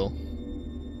still.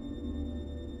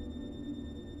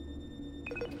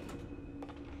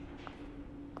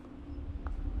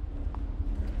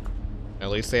 At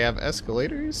least they have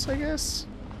escalators, I guess?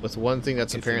 With one thing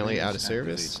that's apparently out of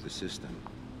service. The system,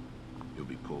 you'll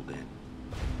be pulled in.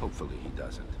 Hopefully he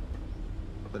doesn't.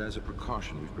 But as a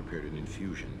precaution, we've prepared an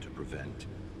infusion to prevent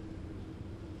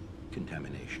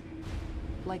contamination.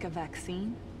 Like a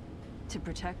vaccine? To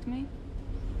protect me?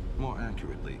 More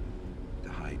accurately, to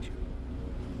hide you.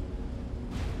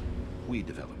 We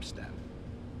developed STEM,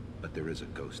 but there is a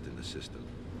ghost in the system.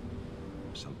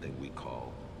 Something we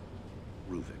call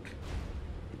Ruvik.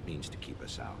 It means to keep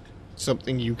us out.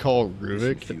 Something you call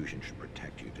Ruvik? This infusion should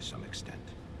protect you to some extent.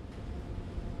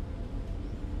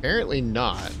 Apparently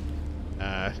not,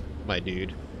 my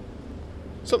dude.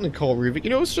 Something called Ruvik. You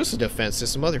know, it's just a defense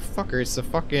system, motherfucker. It's the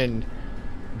fucking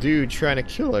dude trying to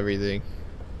kill everything.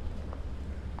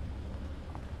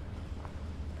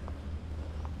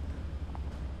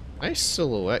 Nice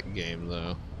silhouette game,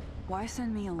 though. Why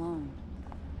send me alone?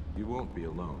 You won't be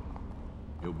alone.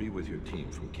 You'll be with your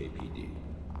team from KPD.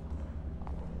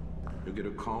 You'll get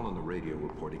a call on the radio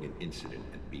reporting an incident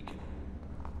at Beacon.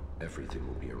 Everything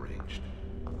will be arranged.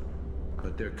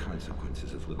 But their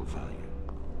consequences of little value.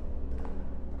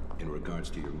 In regards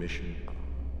to your mission,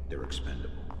 they're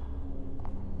expendable.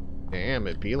 Damn,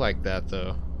 it'd be like that,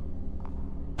 though.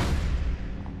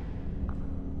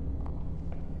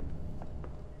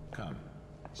 Come,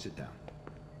 sit down.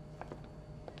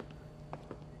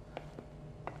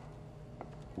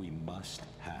 We must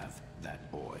have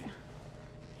that boy.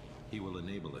 He will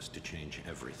enable us to change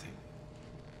everything.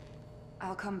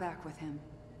 I'll come back with him.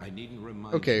 I needn't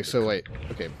remind Okay, you so wait.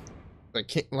 Okay.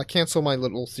 Like, cancel my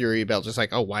little theory about just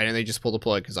like, oh, why didn't they just pull the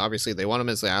plug? Because obviously they want them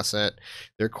as the asset.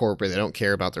 They're corporate. They don't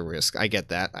care about the risk. I get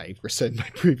that. I said in my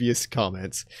previous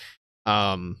comments.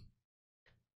 The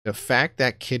fact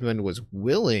that Kidman was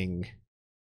willing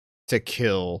to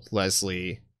kill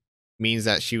Leslie means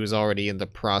that she was already in the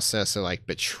process of like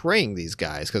betraying these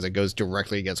guys because it goes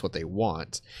directly against what they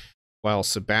want. While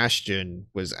Sebastian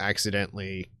was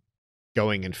accidentally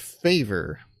going in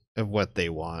favor of what they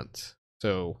want.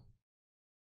 So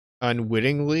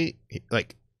unwittingly,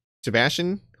 like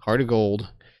Sebastian, heart of gold,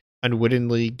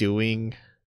 unwittingly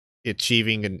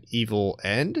achieving an evil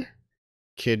end.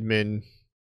 Kidman,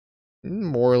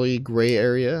 morally gray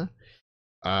area,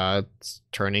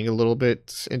 turning a little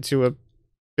bit into a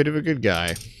bit of a good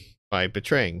guy by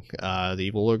betraying the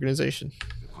evil organization.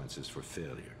 Consequences for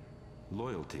failure.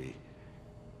 Loyalty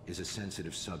is a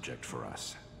sensitive subject for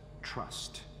us.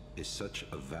 Trust is such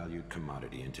a valued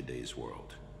commodity in today's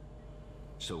world.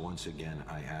 So once again,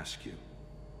 I ask you,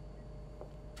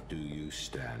 do you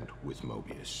stand with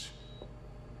Mobius?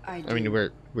 I mean,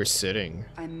 we're sitting.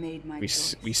 I made my We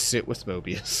choice. we sit with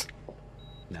Mobius.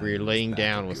 Now We're you must laying back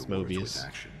down up with your words Mobius.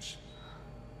 actions.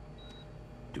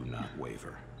 Do not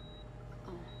waver.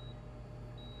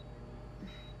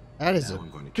 That is Now a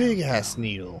I'm going to big count ass down.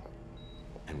 needle.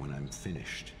 And when I'm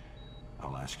finished,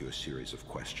 I'll ask you a series of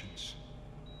questions.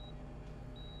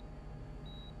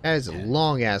 That is a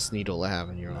long ass needle to have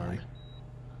in your arm. 9,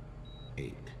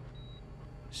 8,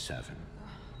 7,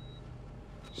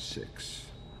 6,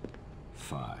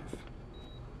 5,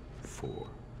 4,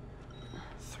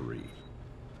 3,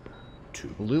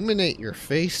 2. Illuminate your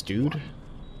face, dude.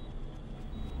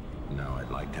 Now I'd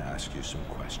like to ask you some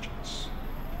questions.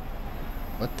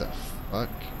 What the fuck?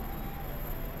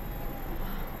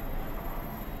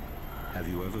 Have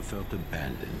you ever felt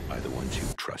abandoned by the ones you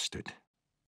trusted?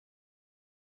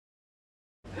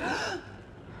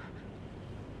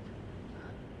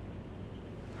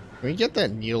 Can we get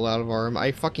that needle out of our arm?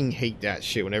 I fucking hate that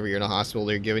shit whenever you're in a hospital,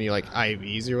 they're giving you like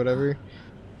IVs or whatever.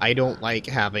 I don't like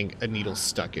having a needle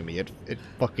stuck in me. It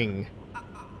fucking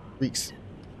freaks.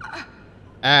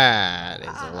 Ah, it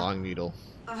is a long needle.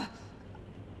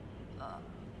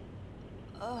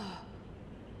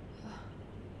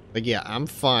 But yeah, I'm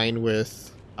fine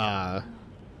with,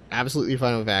 absolutely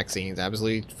fine with vaccines,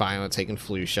 absolutely fine with taking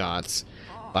flu shots,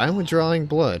 fine with drawing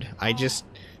blood. I just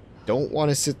don't want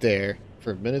to sit there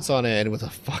for minutes on end with a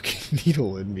fucking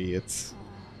needle in me.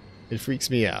 It freaks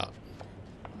me out.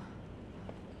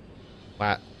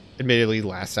 Admittedly,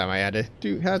 last time I had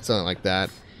something like that,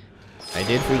 I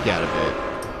did freak out a bit.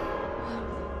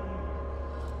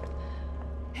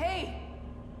 Hey!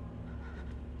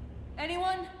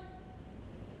 Anyone?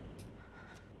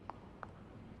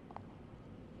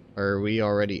 Are we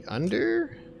already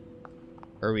under?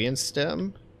 Are we in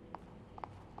STEM?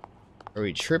 Are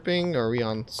we tripping? Are we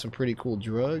on some pretty cool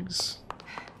drugs?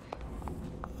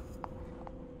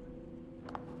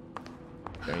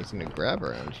 Got anything to grab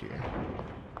around here?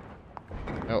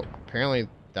 Oh, apparently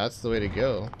that's the way to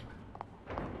go.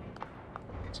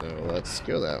 So let's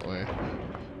go that way.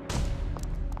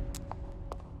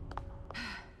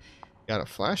 Got a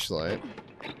flashlight.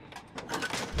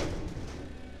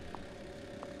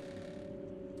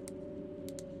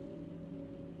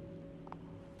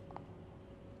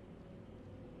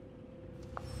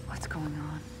 What's going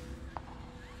on?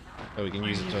 Oh, we can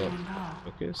use it Where to did everyone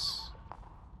go? focus.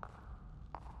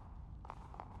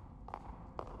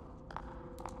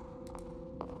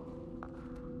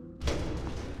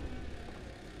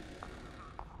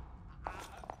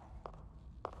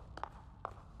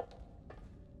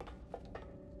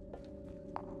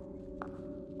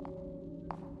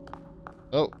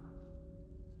 Oh.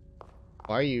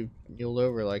 Why are you kneeled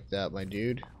over like that, my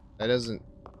dude? That doesn't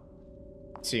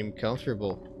seem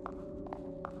comfortable.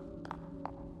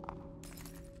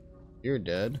 You're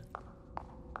dead.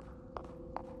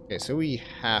 Okay, so we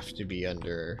have to be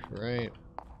under, right?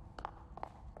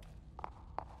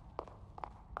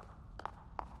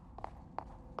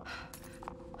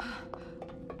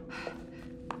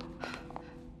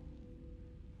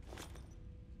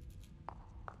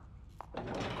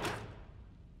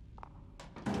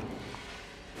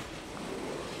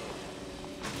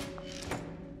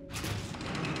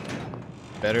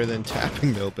 Better than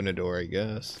tapping to open a door, I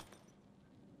guess.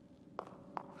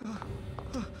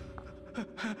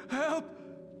 Help!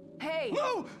 Hey!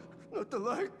 No! Not the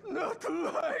light! Not the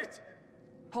light!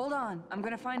 Hold on. I'm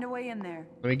gonna find a way in there.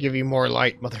 Let me give you more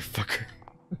light, motherfucker.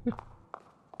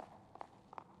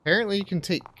 Apparently you can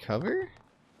take cover?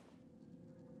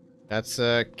 That's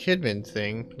a Kidman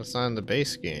thing. That's not in the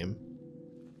base game.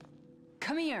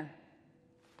 Come here.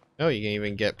 Oh, you can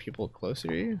even get people closer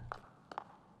to you?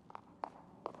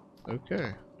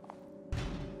 Okay.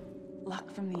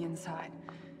 Lock from the inside.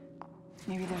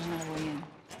 Maybe there's another way in.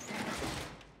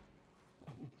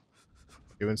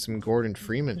 Doing some Gordon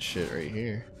Freeman shit right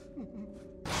here.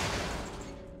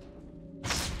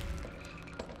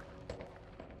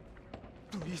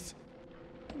 Please.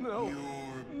 No.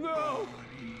 No!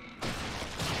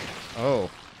 Oh.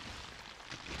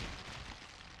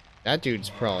 That dude's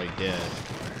probably dead.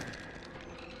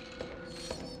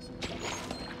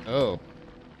 Oh.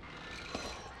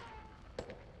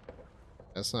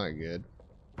 That's not good.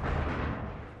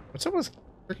 What's up with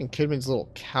freaking Kidman's little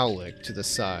cowlick to the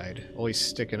side? Always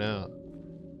sticking out.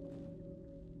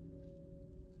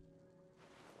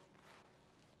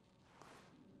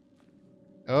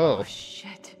 Oh Oh.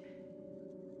 shit.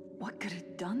 What could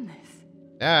have done this?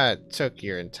 That took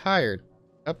your entire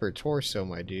upper torso,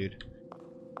 my dude.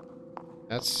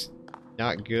 That's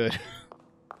not good.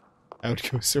 I would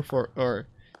go so far, or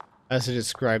as to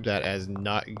describe that as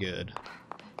not good.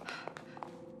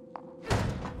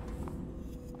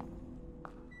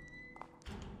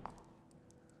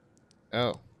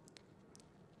 Oh.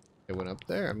 It went up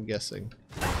there, I'm guessing.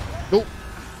 Nope.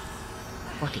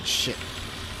 Fucking shit.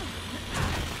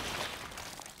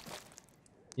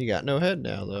 You got no head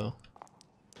now, though.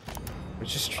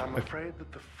 It's just I'm afraid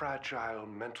that the fragile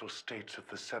mental states of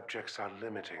the subjects are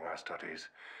limiting our studies.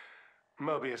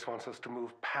 Mobius wants us to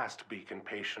move past Beacon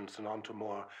patients and onto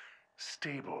more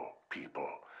stable people.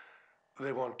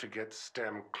 They want to get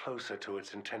STEM closer to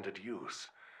its intended use.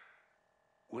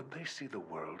 Would they see the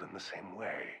world in the same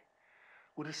way?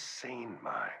 Would a sane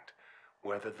mind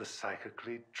weather the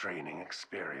psychically draining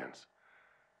experience?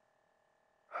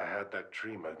 I had that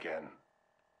dream again.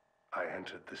 I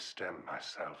entered the STEM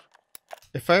myself.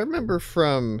 If I remember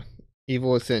from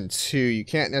Evil Within 2, you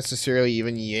can't necessarily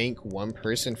even yank one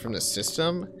person from the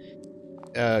system.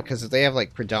 Because if they have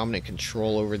like predominant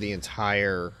control over the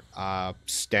entire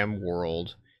STEM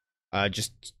world,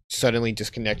 just suddenly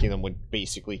disconnecting them would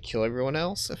basically kill everyone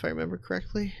else, if I remember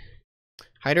correctly.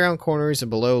 Hide around corners and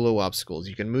below low obstacles.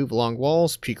 You can move along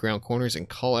walls, peek around corners, and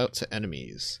call out to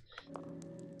enemies.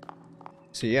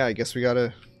 So yeah, I guess we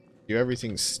gotta do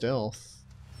everything stealth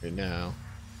right now.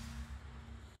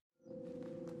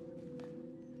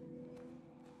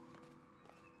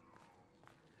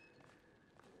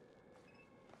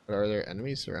 But are there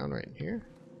enemies around right in here?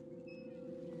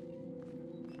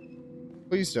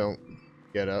 Please don't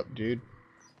get up, dude.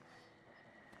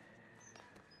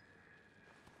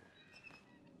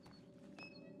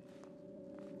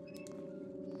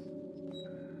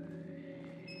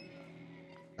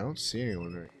 I don't see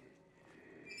anyone right.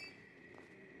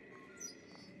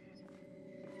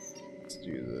 Let's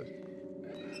do this.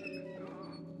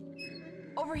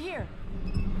 Over here.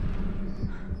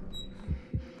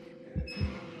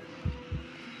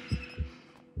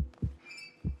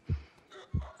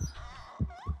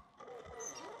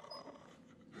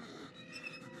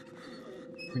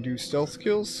 We do stealth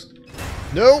kills?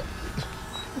 Nope!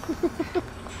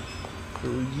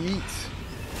 Yeet.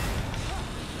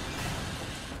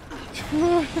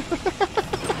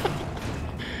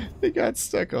 They got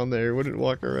stuck on there, wouldn't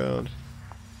walk around.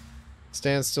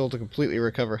 Stand still to completely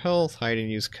recover health. Hide and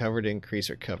use cover to increase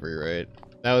recovery rate.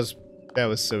 That was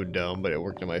so dumb, but it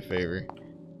worked in my favor.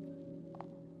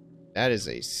 That is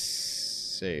a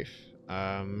safe.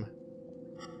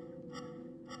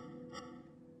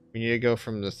 We need to go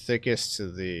from the thickest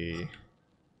to the...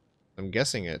 I'm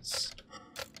guessing it's...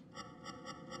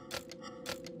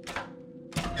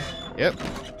 Yep.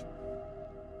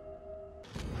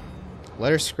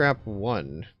 Letter scrap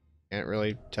 1. Can't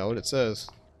really tell what it says.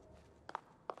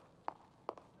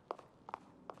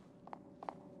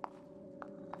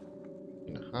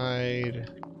 Hide.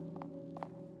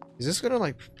 Is this gonna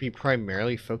like be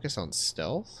primarily focused on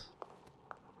stealth?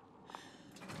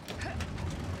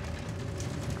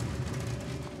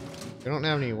 We don't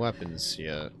have any weapons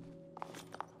yet.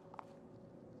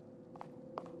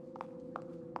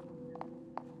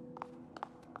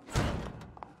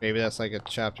 Maybe that's like a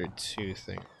chapter 2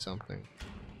 thing or something.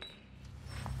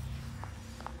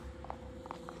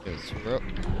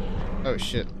 Oh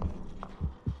shit.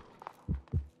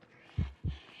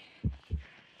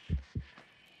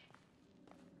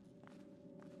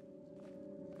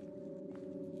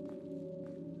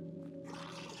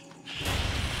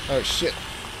 Oh shit.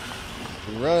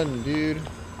 Run, dude.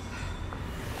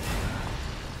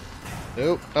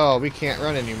 Nope. Oh, we can't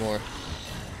run anymore.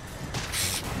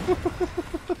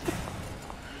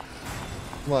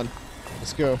 Come on.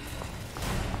 Let's go.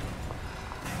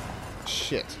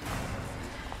 Shit.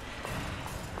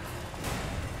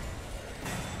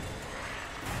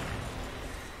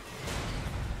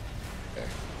 Okay.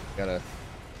 Gotta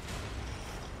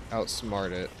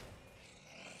outsmart it.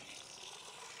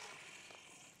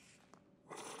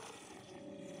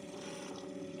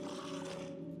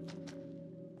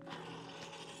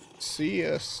 See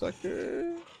ya,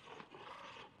 sucker.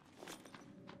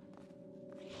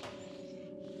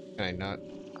 Can I not?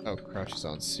 Oh, crouch is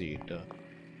on C, duh.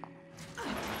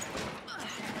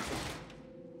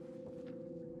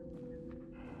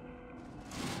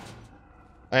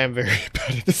 I am very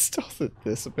bad at the stealth at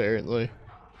this, apparently.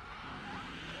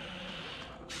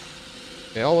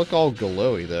 They all look all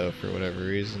glowy, though, for whatever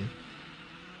reason.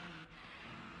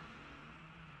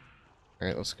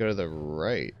 Alright, let's go to the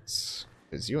right.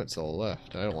 Because you went to the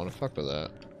left. I don't want to fuck with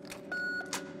that.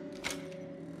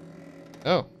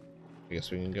 Oh. I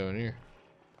guess we can go in here.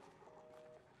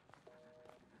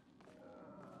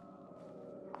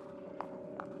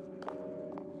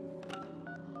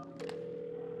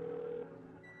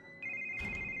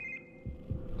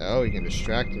 Oh, you can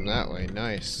distract him that way.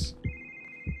 Nice.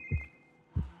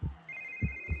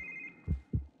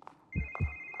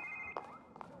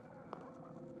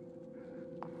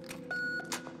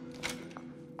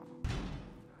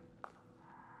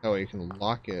 Oh, you can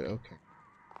lock it. Okay.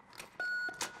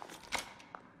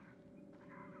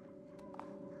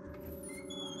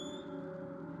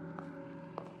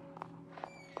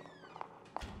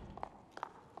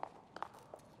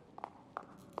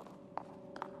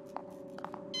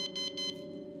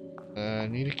 I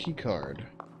need a key card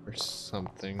or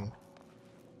something.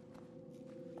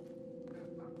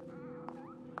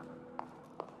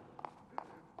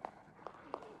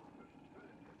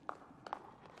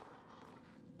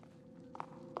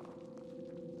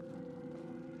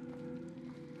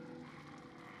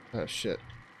 Oh shit.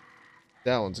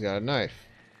 That one's got a knife.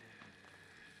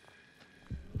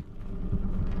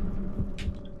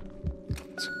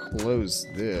 Let's close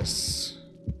this.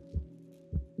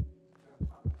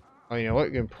 Oh, you know what?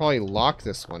 We can probably lock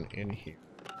this one in here.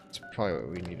 That's probably what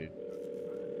we needed.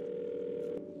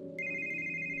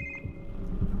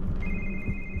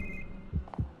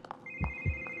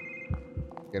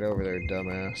 Get over there,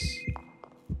 dumbass.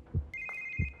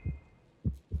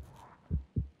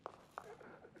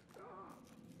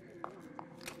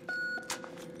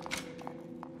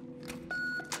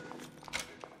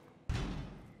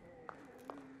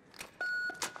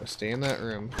 Go stay in that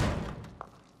room.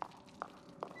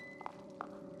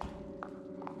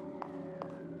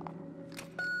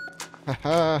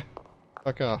 Haha!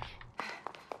 Fuck off.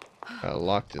 Got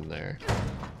locked in there.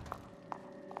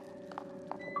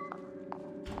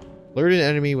 Lured an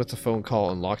enemy with a phone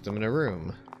call and locked them in a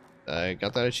room. I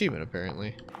got that achievement,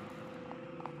 apparently.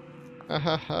 Ha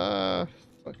ha ha!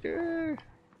 Fucker!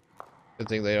 Good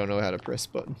thing they don't know how to press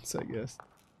buttons, I guess.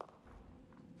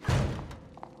 Is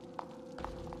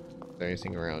there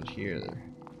anything around here there?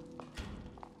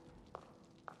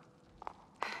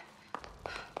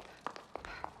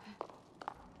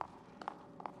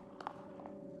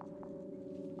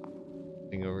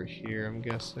 Thing over here, I'm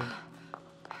guessing.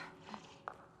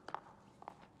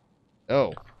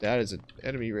 Oh, that is an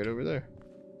enemy right over there.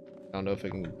 I don't know if I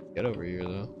can get over here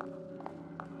though.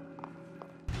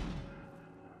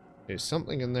 There's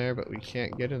something in there, but we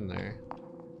can't get in there.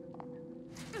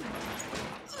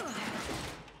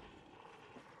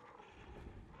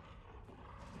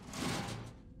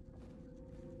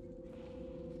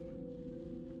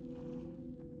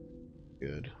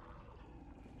 Good.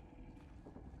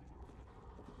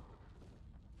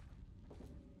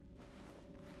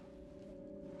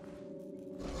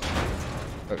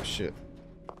 Oh shit.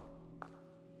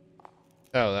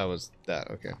 Oh, that was that,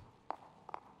 okay.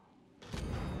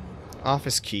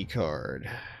 Office key card.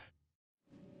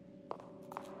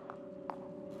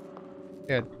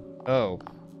 Yeah. Oh.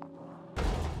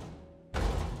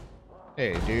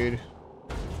 Hey, dude.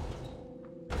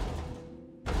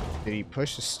 Did he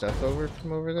push his stuff over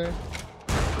from over there?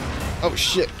 Oh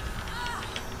shit.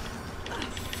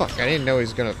 Fuck, I didn't know he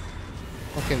was gonna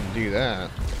fucking do that.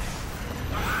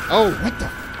 Oh, what the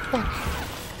fuck?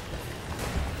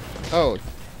 Oh,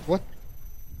 what?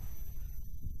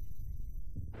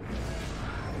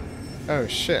 Oh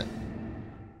shit.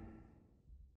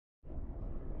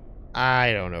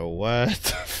 I don't know what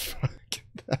the fuck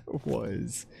that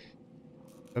was.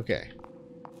 Okay.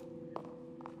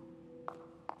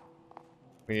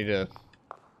 We need to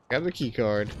grab the key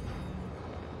card.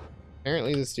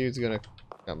 Apparently this dude's gonna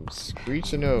come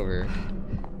screeching over.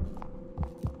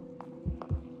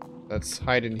 Let's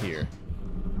hide in here.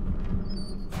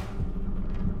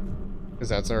 Because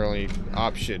that's our only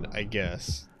option, I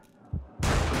guess.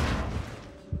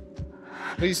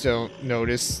 Please don't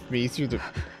notice me through the...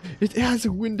 It has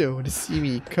a window to see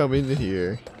me come in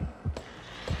here.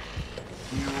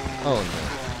 Oh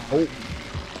no. Oh.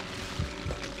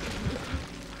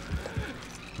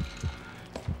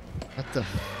 What the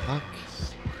fuck?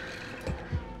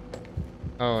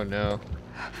 Oh no.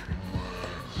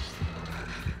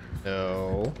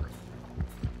 No.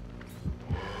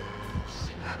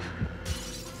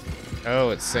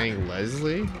 Oh, it's saying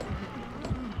Leslie?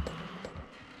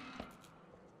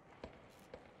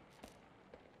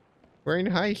 Wearing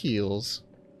high heels.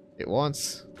 It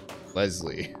wants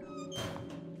Leslie.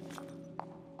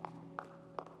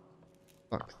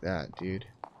 Fuck that, dude.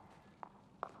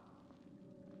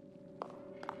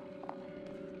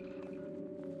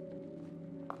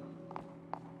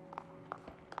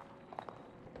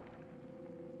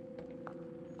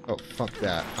 Oh, fuck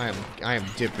that. I am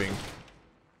dipping.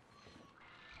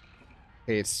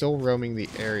 Okay, it's still roaming the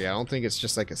area. I don't think it's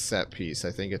just like a set piece.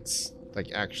 I think it's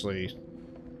like actually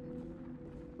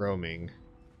roaming.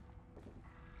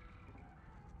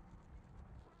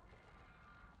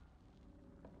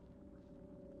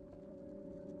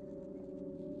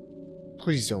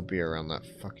 Please don't be around that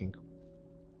fucking...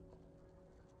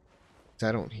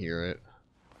 I don't hear it.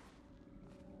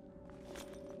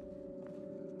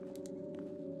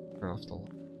 Turn off the light.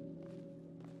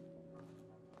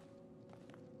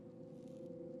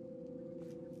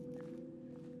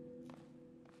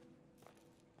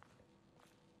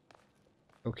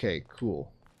 Okay,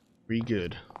 cool. We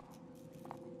good.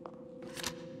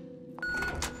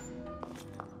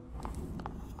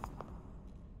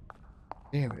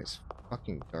 Damn, it's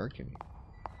fucking dark in here.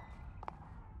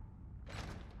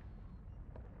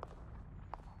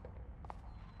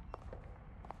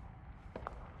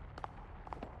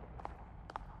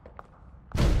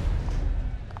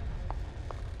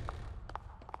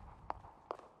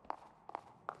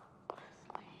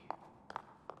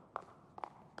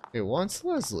 It wants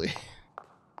Leslie.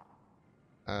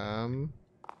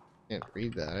 Can't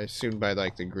read that. I assumed by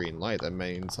like the green light that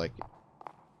means like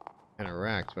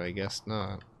interact, but I guess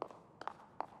not.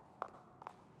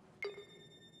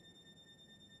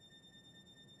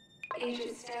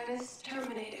 Agent status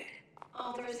terminated.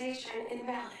 Authorization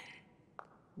invalid.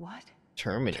 What?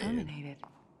 Terminated. Terminated.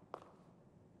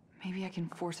 Maybe I can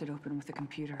force it open with the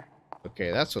computer.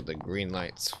 Okay, that's what the green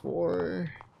light's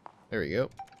for. There we go.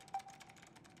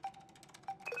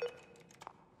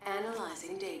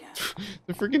 Analyzing data.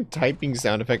 The freaking typing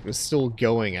sound effect was still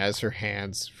going as her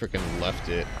hands freaking left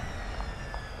it.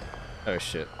 Oh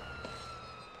shit.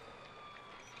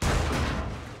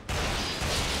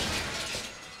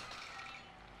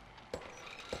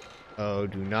 Oh,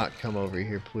 do not come over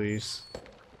here, please.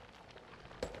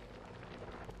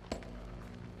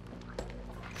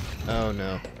 Oh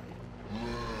no.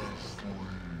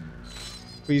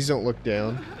 Please don't look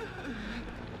down.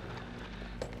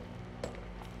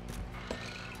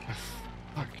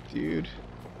 Fuck, dude.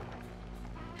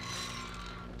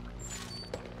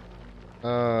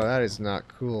 Oh, that is not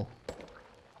cool.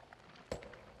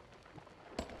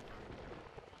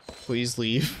 Please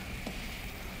leave.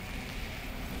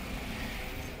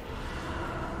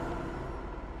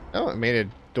 Oh, it made a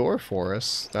door for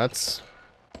us. That's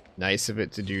nice of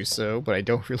it to do so, but I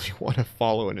don't really want to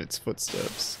follow in its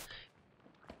footsteps.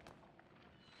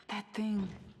 That thing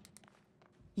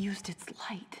used its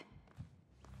light.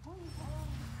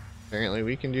 Apparently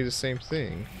we can do the same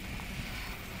thing.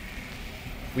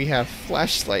 We have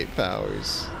flashlight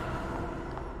powers.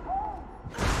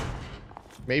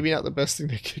 Maybe not the best thing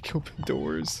to kick open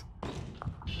doors.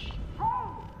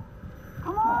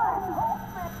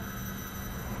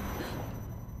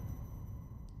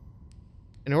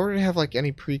 In order to have like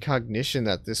any precognition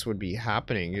that this would be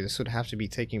happening, this would have to be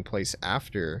taking place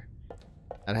after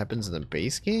that happens in the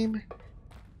base game?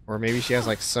 Or maybe she has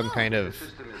like some kind of... The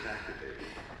system is activated.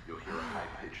 You'll hear a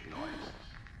high-pitched noise.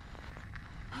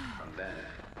 From then,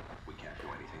 we can't do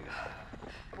anything to help.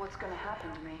 What's gonna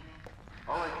happen to me?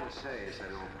 All I can say is that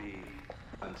it'll be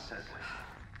unsettling,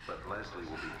 but Leslie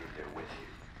will be in there with you.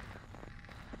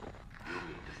 You'll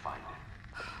need to find it.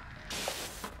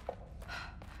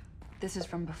 This is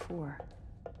from before.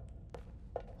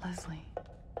 Leslie,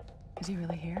 is he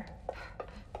really here?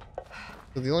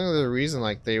 So the only other reason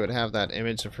like they would have that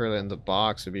image of her in the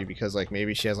box would be because like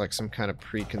maybe she has like some kind of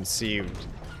preconceived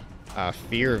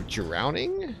fear of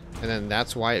drowning, and then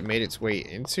that's why it made its way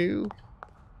into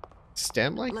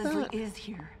STEM like Leslie that? is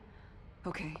here.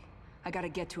 Okay, I gotta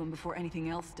get to him before anything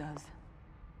else does.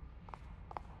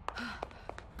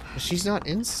 But she's not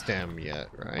in STEM yet,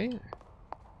 right?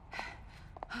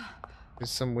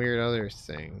 There's some weird other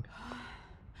thing.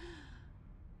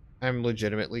 I'm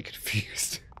legitimately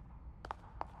confused.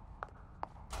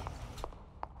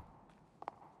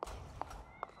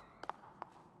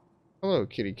 Hello,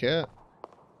 kitty cat.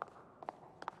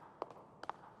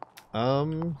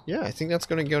 Yeah, I think that's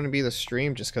going to be the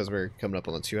stream just because we're coming up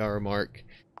on the 2-hour mark.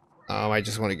 I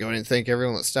just want to go in and thank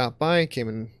everyone that stopped by, came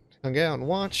and hung out and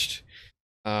watched.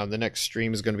 The next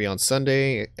stream is going to be on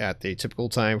Sunday at the typical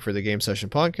time for the Game Session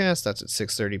podcast. That's at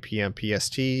 6:30 p.m.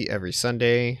 PST every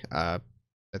Sunday. I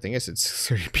think it's at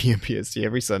 6:30 p.m. PST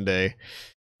every Sunday.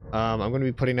 I'm going to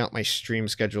be putting out my stream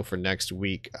schedule for next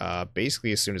week,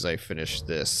 basically as soon as I finish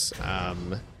this.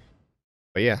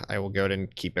 But yeah, I will go ahead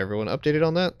and keep everyone updated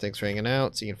on that. Thanks for hanging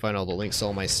out. So you can find all the links to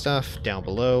all my stuff down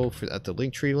below at the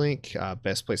Linktree link.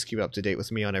 Best place to keep up to date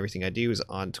with me on everything I do is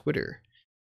on Twitter.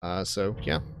 So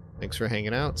yeah, thanks for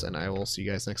hanging out, and I will see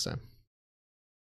you guys next time.